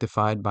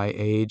sanctified by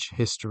age,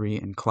 history,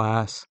 and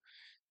class,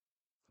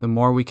 the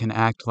more we can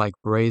act like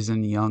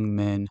brazen young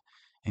men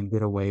and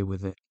get away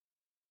with it."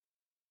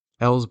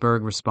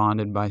 Ellsberg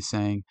responded by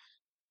saying,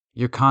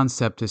 "Your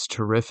concept is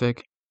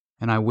terrific,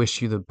 and I wish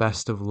you the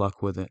best of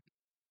luck with it."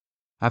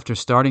 After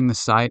starting the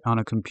site on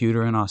a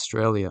computer in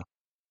Australia,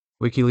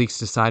 WikiLeaks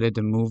decided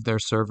to move their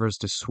servers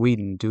to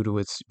Sweden due to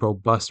its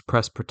robust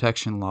press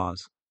protection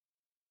laws.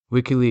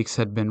 WikiLeaks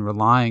had been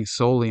relying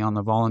solely on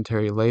the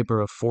voluntary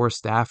labor of 4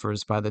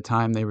 staffers by the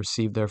time they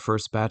received their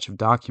first batch of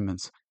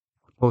documents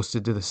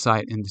posted to the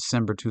site in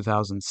December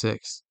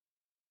 2006.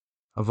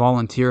 A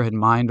volunteer had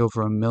mined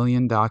over 1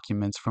 million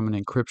documents from an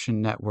encryption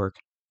network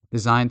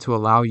designed to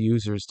allow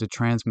users to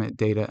transmit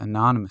data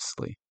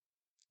anonymously.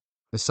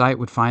 The site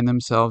would find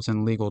themselves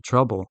in legal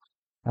trouble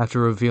after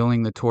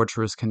revealing the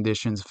torturous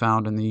conditions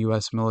found in the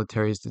U.S.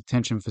 military's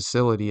detention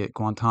facility at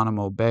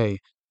Guantanamo Bay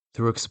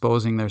through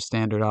exposing their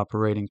standard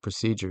operating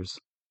procedures.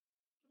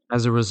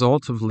 As a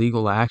result of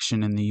legal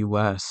action in the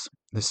U.S.,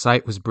 the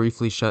site was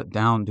briefly shut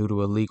down due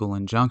to a legal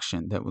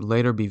injunction that would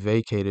later be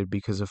vacated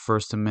because of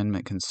First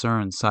Amendment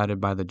concerns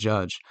cited by the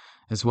judge,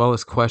 as well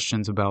as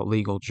questions about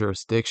legal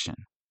jurisdiction.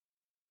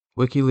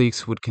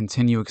 WikiLeaks would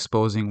continue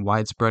exposing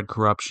widespread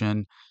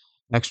corruption,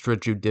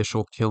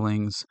 extrajudicial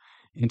killings,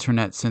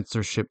 internet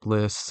censorship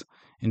lists,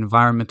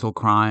 environmental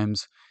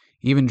crimes,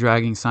 even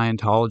dragging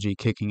Scientology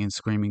kicking and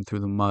screaming through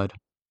the mud.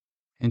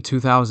 In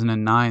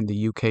 2009,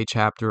 the UK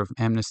chapter of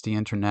Amnesty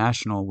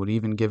International would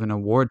even give an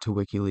award to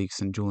WikiLeaks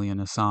and Julian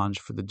Assange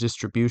for the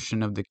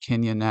distribution of the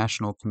Kenya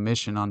National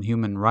Commission on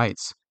Human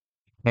Rights,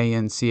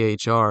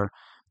 KNCHR,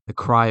 the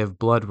Cry of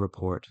Blood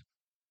report.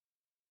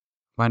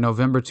 By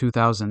November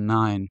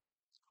 2009,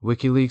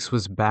 WikiLeaks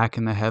was back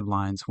in the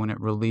headlines when it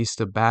released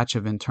a batch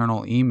of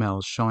internal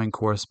emails showing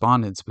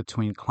correspondence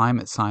between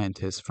climate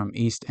scientists from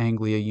East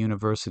Anglia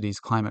University's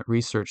Climate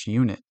Research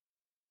Unit.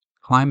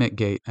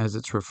 ClimateGate, as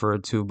it's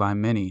referred to by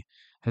many,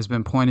 has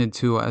been pointed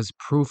to as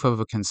proof of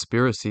a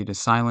conspiracy to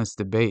silence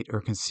debate or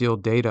conceal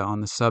data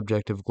on the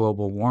subject of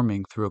global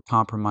warming through a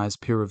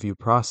compromised peer review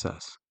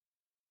process.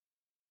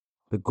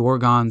 The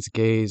Gorgon's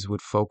gaze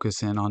would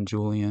focus in on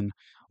Julian,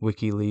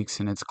 WikiLeaks,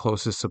 and its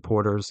closest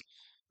supporters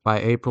by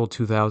April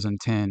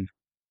 2010,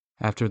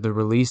 after the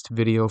released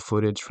video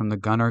footage from the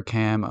gunner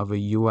cam of a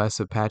U.S.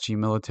 Apache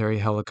military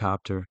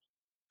helicopter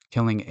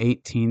killing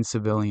 18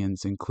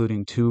 civilians,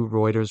 including 2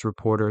 Reuters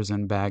reporters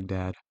in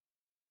Baghdad.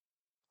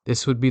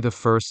 This would be the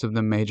first of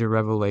the major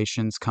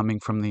revelations coming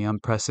from the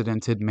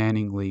unprecedented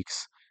Manning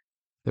leaks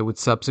that would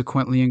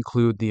subsequently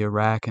include the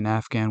Iraq and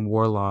Afghan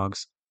war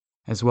logs,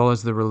 as well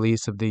as the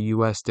release of the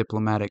U.S.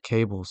 diplomatic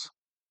cables.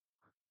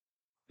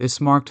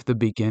 This marked the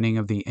beginning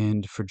of the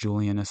end for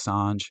Julian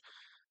Assange,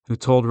 who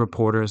told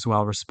reporters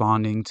while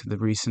responding to the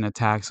recent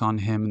attacks on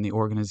him and the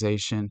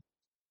organization,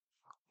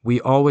 "We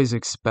always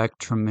expect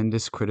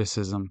tremendous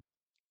criticism.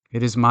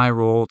 It is my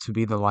role to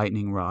be the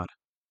lightning rod,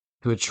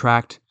 to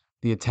attract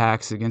the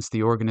attacks against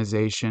the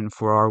organization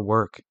for our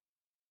work.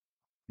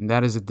 And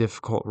that is a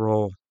difficult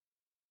role.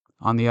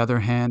 On the other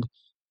hand,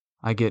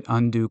 I get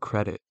undue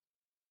credit."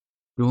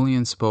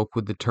 Julian spoke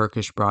with the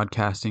Turkish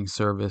broadcasting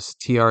service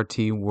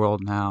TRT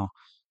World Now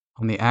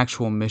on the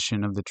actual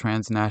mission of the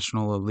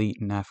transnational elite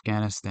in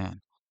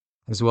Afghanistan,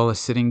 as well as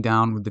sitting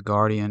down with The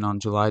Guardian on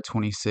July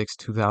 26,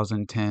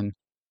 2010,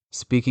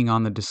 speaking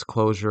on the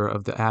disclosure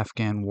of the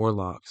Afghan war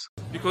logs.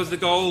 Because the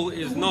goal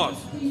is not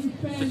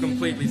to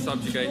completely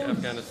subjugate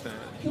Afghanistan.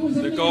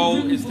 The goal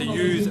is to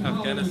use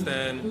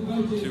Afghanistan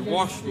to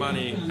wash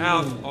money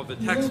out of the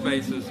tax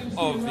bases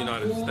of the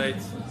United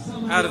States,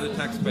 out of the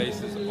tax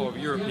bases of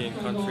European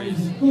countries,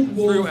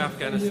 through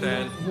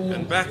Afghanistan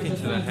and back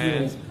into the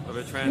hands of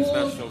a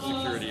transnational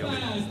security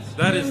elite.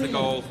 That is the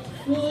goal,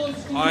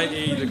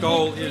 i.e. the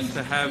goal is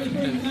to have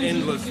an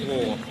endless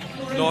war,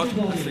 not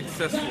a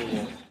successful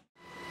war.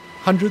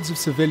 Hundreds of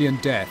civilian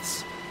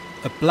deaths,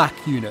 a black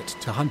unit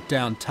to hunt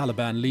down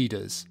Taliban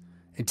leaders,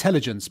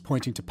 intelligence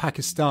pointing to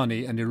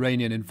Pakistani and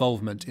Iranian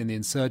involvement in the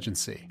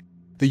insurgency.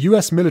 The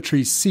US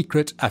military's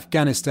secret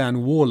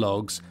Afghanistan war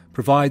logs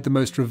provide the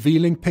most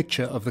revealing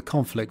picture of the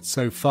conflict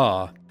so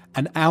far.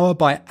 An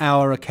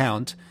hour-by-hour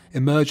account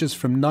emerges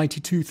from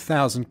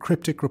 92,000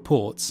 cryptic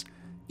reports,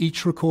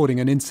 each recording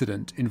an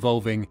incident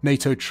involving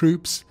NATO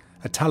troops,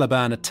 a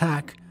Taliban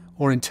attack,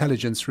 or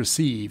intelligence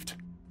received.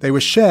 They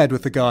were shared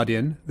with The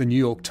Guardian, The New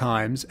York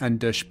Times, and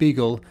Der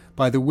Spiegel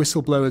by the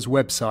whistleblower's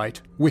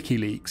website,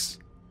 WikiLeaks.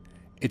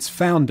 Its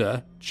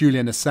founder,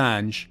 Julian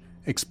Assange,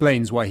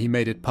 explains why he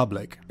made it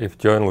public. If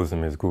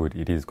journalism is good,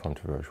 it is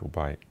controversial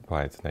by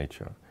its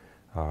nature.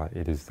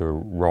 It is the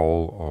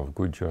role of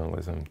good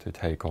journalism to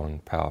take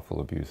on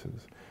powerful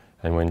abuses.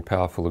 And when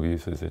powerful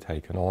abuses are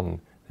taken on,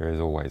 there is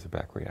always a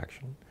back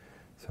reaction.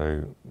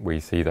 So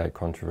we see that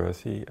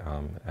controversy,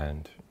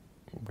 and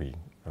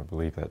I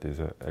believe that is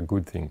a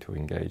good thing to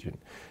engage in.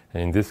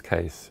 And in this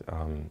case,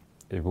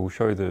 it will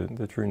show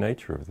the true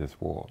nature of this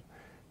war.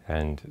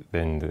 And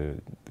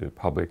then the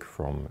public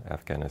from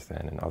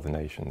Afghanistan and other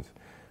nations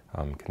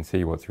can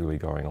see what's really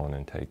going on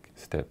and take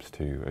steps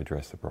to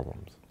address the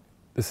problems.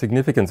 The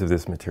significance of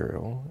this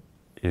material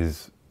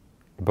is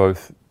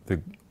both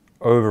the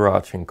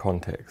overarching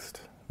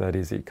context, that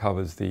is, it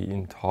covers the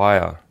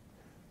entire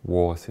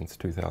war since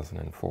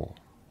 2004,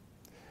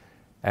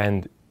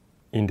 and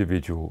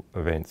individual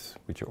events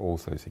which are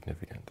also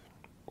significant,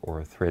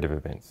 or a thread of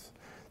events.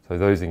 So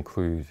those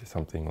include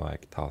something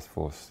like Task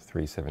Force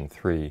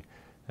 373,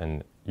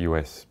 an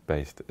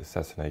US-based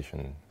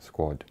assassination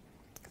squad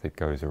that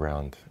goes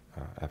around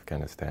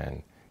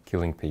Afghanistan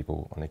killing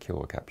people on a kill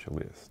or capture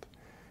list.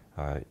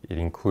 It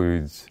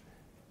includes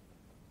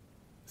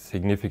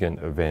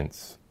significant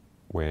events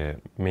where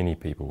many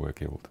people were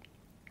killed.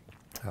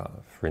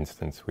 For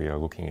instance, we are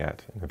looking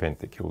at an event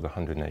that killed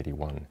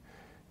 181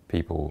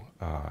 people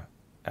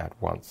at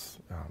once,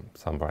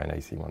 some by an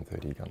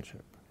AC-130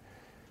 gunship.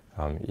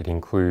 It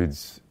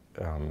includes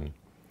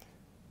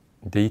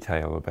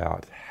detail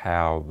about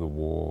how the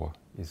war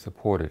is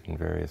supported in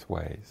various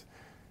ways.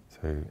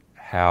 So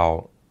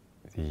how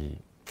the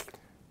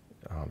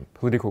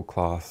political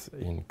class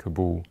in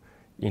Kabul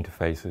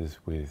interfaces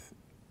with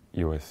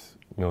US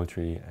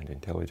military and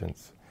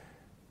intelligence,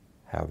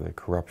 how the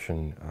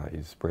corruption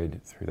is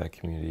spread through that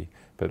community,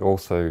 but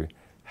also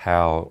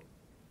how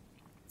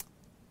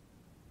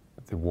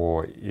the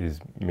war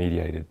is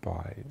mediated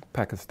by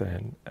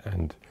Pakistan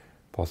and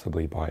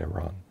possibly by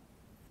Iran.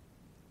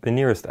 The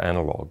nearest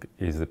analogue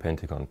is the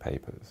Pentagon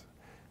Papers,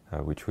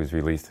 which was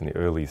released in the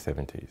early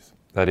 70s.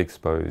 That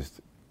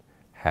exposed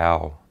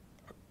how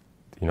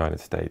the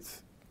United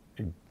States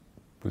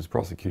was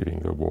prosecuting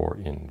the war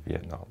in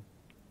Vietnam.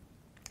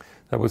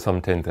 That was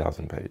some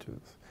 10,000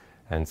 pages,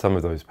 and some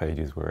of those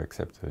pages were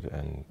accepted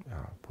and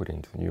put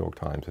into the New York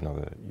Times and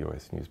other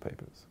US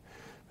newspapers.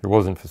 It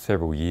wasn't for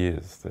several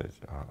years that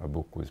a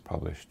book was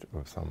published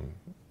of some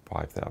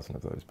 5,000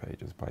 of those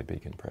pages by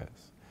Beacon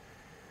Press.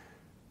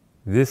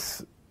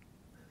 This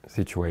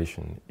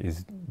situation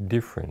is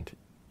different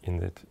in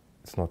that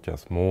it's not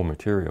just more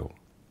material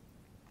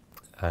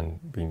and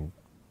being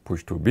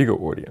pushed to a bigger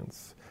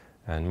audience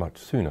and much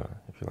sooner,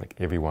 if you like,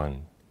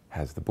 everyone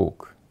has the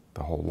book,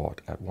 the whole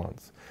lot at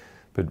once,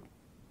 but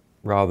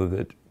rather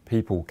that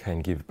people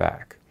can give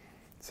back.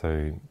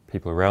 So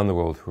people around the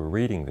world who are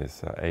reading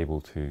this are able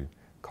to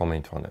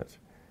comment on it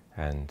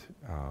and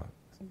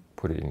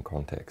put it in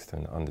context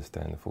and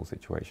understand the full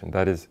situation.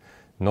 That is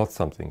not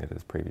something that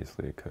has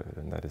previously occurred,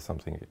 and that is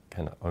something that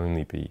can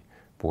only be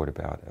brought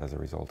about as a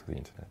result of the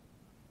internet.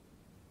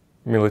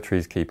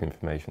 Militaries keep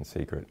information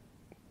secret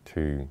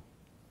to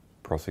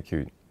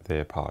prosecute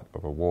their part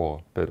of a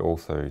war, but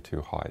also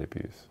to hide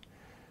abuse.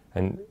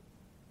 And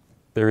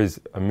there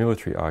is a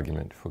military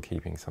argument for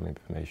keeping some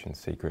information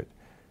secret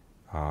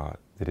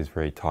that is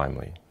very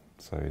timely.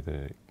 So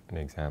an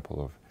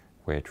example of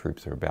where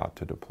troops are about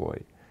to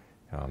deploy.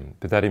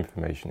 But that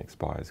information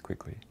expires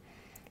quickly.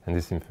 And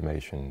this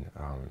information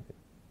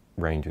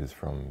ranges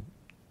from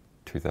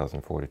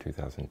 2004 to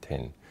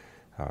 2010.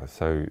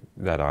 So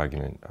that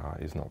argument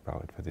is not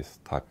valid for this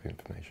type of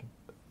information.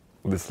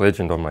 This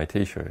legend on my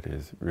t-shirt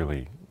is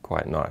really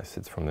quite nice.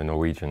 It's from the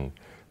Norwegian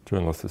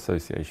Journalists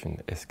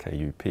Association,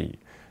 SKUP,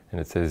 and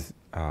it says,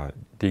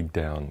 dig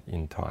down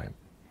in time.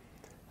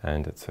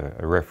 And it's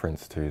a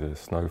reference to the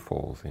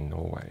snowfalls in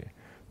Norway,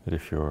 that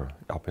if you're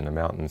up in the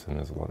mountains and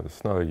there's a lot of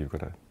snow, you've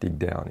got to dig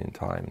down in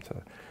time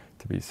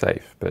to be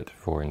safe. But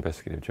for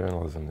investigative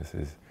journalism, this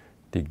is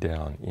dig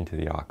down into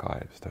the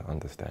archives to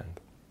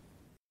understand.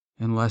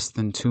 In less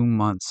than 2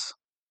 months,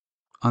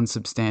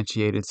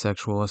 unsubstantiated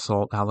sexual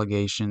assault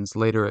allegations,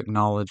 later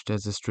acknowledged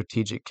as a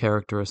strategic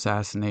character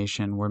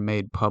assassination, were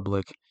made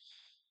public,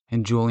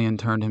 and Julian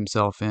turned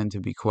himself in to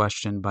be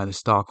questioned by the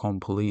Stockholm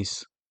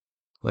police,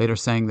 later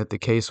saying that the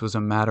case was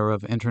a matter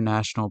of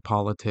international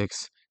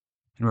politics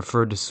and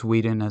referred to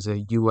Sweden as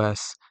a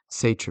U.S.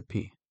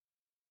 satrapy.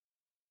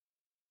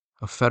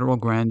 A federal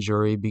grand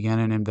jury began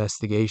an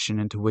investigation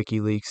into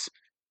WikiLeaks,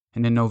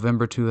 and in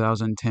November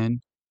 2010,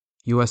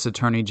 U.S.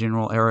 Attorney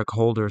General Eric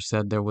Holder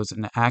said there was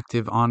an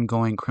active,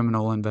 ongoing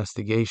criminal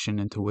investigation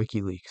into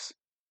WikiLeaks.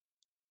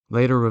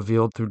 later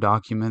revealed through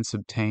documents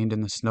obtained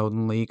in the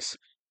Snowden leaks,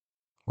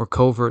 were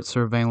covert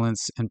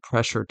surveillance and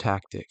pressure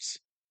tactics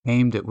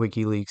aimed at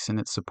WikiLeaks and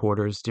its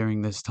supporters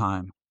during this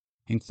time,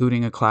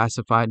 including a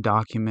classified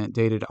document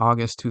dated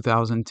August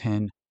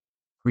 2010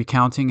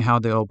 recounting how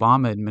the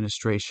Obama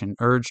administration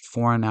urged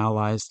foreign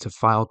allies to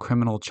file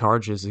criminal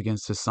charges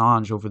against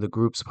Assange over the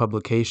group's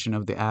publication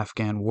of the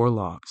Afghan war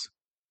logs.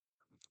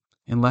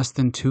 In less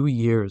than 2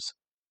 years,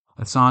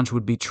 Assange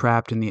would be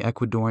trapped in the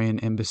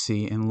Ecuadorian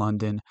embassy in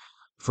London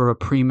for a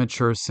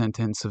premature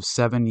sentence of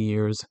 7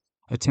 years,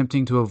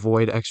 attempting to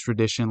avoid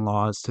extradition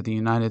laws to the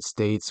United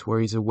States, where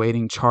he's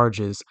awaiting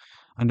charges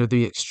under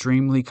the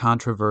extremely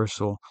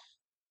controversial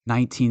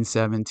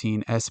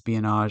 1917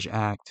 Espionage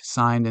Act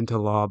signed into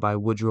law by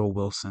Woodrow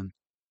Wilson.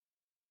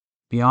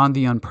 Beyond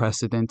the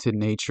unprecedented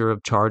nature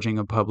of charging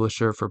a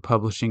publisher for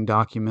publishing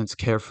documents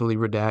carefully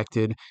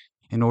redacted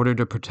in order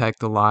to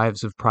protect the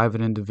lives of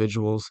private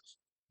individuals,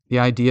 the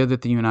idea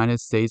that the United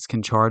States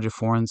can charge a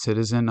foreign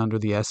citizen under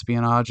the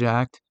Espionage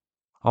Act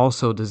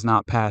also does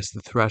not pass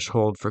the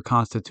threshold for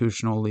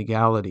constitutional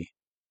legality.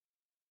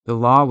 The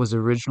law was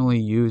originally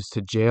used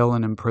to jail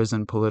and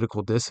imprison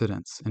political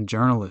dissidents and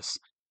journalists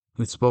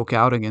who spoke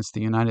out against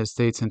the United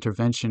States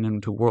intervention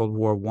into World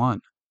War I.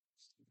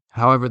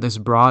 However, this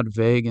broad,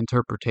 vague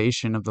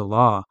interpretation of the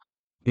law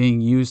being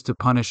used to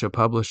punish a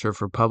publisher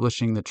for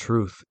publishing the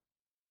truth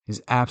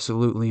is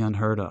absolutely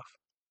unheard of.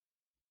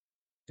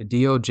 The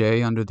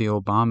DOJ under the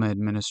Obama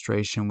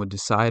administration would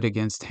decide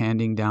against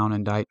handing down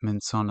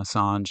indictments on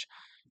Assange,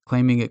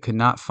 claiming it could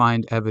not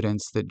find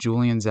evidence that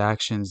Julian's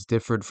actions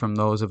differed from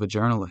those of a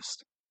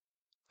journalist.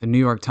 The New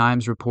York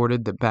Times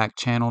reported that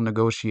back-channel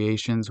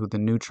negotiations with the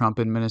new Trump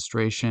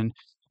administration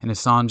and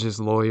Assange's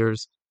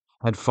lawyers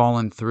had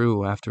fallen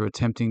through after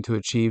attempting to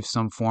achieve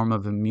some form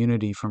of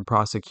immunity from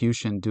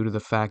prosecution due to the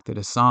fact that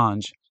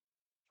Assange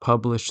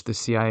published the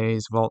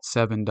CIA's Vault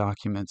 7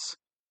 documents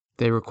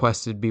they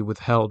requested be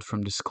withheld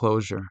from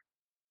disclosure.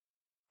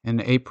 In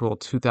April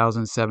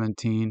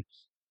 2017,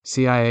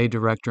 CIA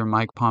Director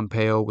Mike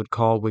Pompeo would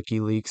call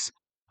WikiLeaks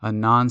a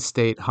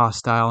non-state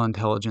hostile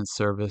intelligence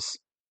service.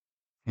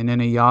 And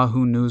in a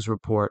Yahoo News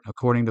report,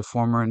 according to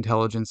former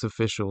intelligence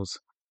officials,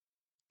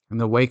 in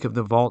the wake of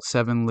the Vault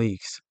 7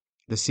 leaks,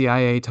 the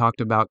CIA talked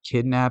about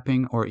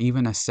kidnapping or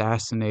even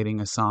assassinating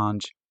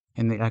Assange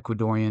in the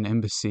Ecuadorian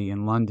embassy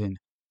in London,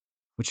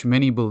 which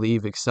many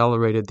believe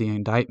accelerated the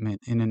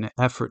indictment in an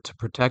effort to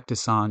protect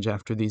Assange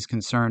after these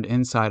concerned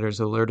insiders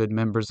alerted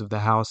members of the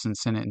House and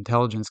Senate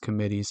Intelligence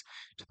Committees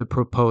to the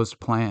proposed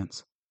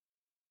plans.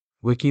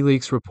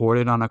 WikiLeaks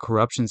reported on a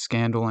corruption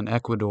scandal in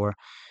Ecuador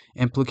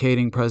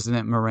implicating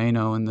President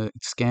Moreno in the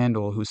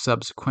scandal, who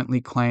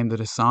subsequently claimed that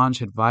Assange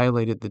had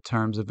violated the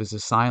terms of his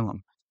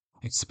asylum,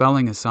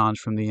 expelling Assange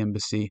from the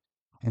embassy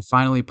and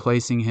finally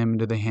placing him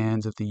into the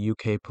hands of the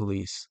UK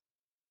police.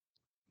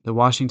 The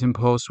Washington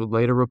Post would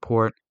later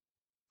report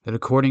that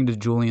according to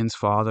Julian's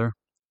father,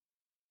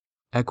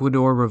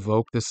 Ecuador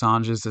revoked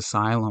Assange's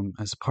asylum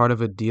as part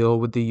of a deal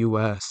with the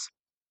US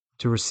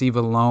to receive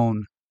a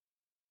loan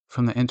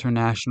from the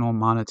International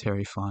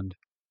Monetary Fund.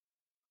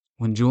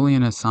 When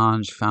Julian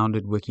Assange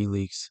founded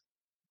WikiLeaks,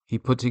 he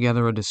put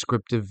together a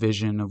descriptive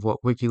vision of what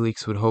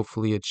WikiLeaks would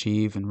hopefully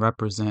achieve and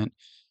represent,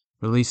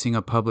 releasing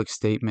a public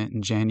statement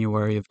in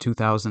January of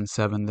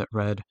 2007 that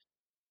read,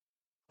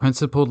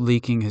 "Principled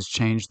leaking has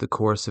changed the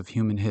course of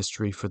human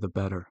history for the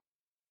better.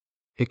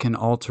 It can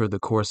alter the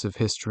course of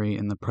history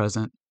in the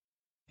present.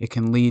 It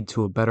can lead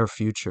to a better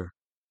future.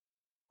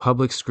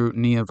 Public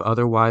scrutiny of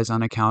otherwise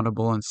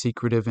unaccountable and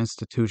secretive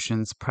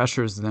institutions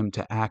pressures them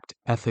to act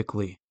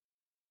ethically.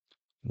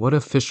 What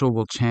official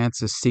will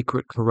chance a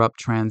secret corrupt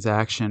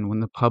transaction when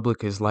the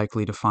public is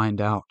likely to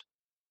find out?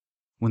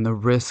 When the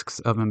risks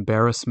of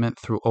embarrassment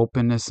through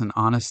openness and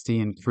honesty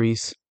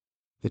increase,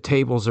 the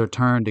tables are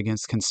turned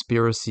against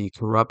conspiracy,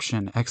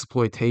 corruption,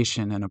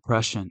 exploitation, and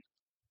oppression.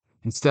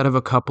 Instead of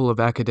a couple of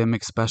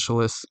academic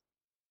specialists,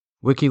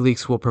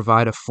 WikiLeaks will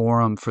provide a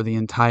forum for the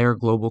entire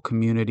global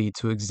community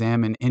to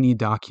examine any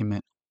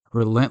document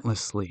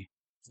relentlessly.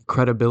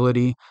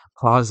 Credibility,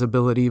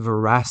 plausibility,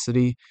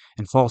 veracity,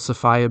 and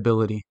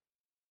falsifiability.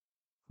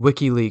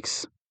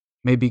 WikiLeaks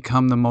may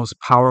become the most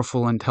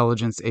powerful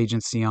intelligence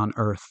agency on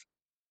Earth,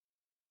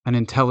 an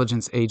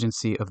intelligence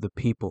agency of the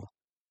people.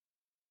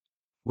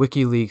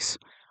 WikiLeaks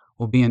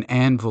will be an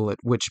anvil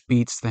at which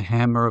beats the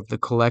hammer of the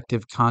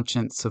collective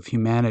conscience of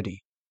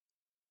humanity.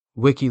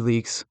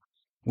 WikiLeaks,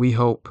 we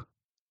hope,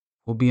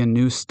 will be a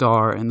new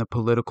star in the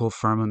political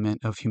firmament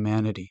of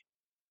humanity.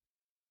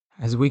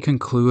 As we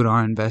conclude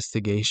our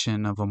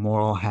investigation of a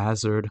moral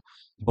hazard,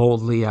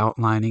 boldly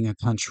outlining a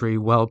country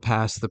well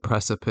past the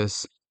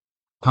precipice,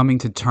 coming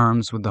to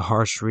terms with the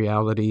harsh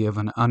reality of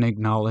an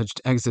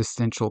unacknowledged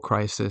existential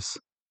crisis,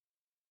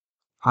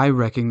 I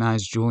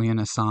recognize Julian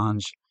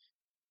Assange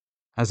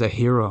as a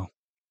hero,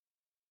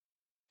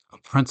 a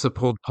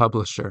principled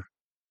publisher,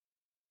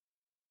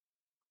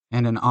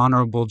 and an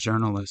honorable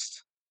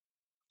journalist,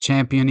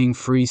 championing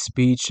free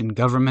speech and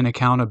government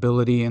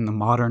accountability in the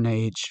modern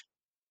age.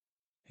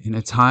 In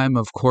a time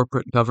of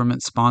corporate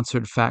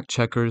government-sponsored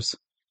fact-checkers,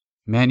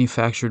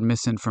 manufactured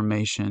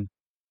misinformation,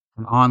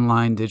 and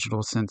online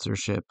digital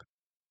censorship,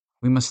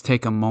 we must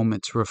take a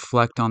moment to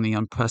reflect on the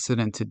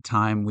unprecedented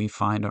time we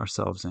find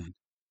ourselves in.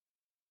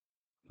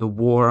 The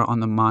war on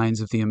the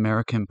minds of the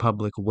American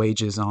public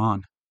wages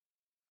on,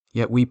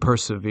 yet we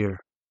persevere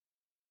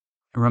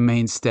and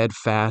remain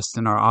steadfast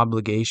in our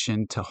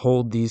obligation to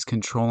hold these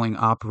controlling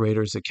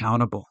operators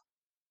accountable,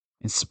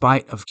 in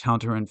spite of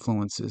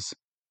counter-influences.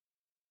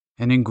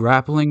 And in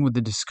grappling with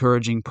the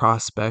discouraging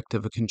prospect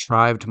of a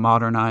contrived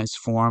modernized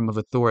form of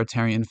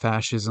authoritarian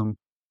fascism,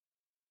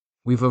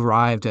 we've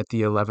arrived at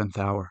the 11th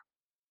hour,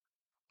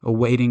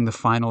 awaiting the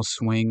final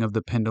swing of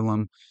the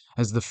pendulum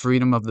as the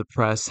freedom of the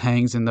press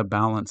hangs in the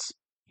balance,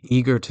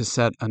 eager to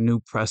set a new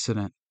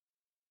precedent.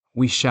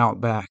 We shout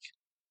back,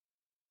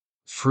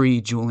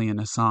 "Free Julian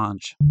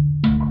Assange."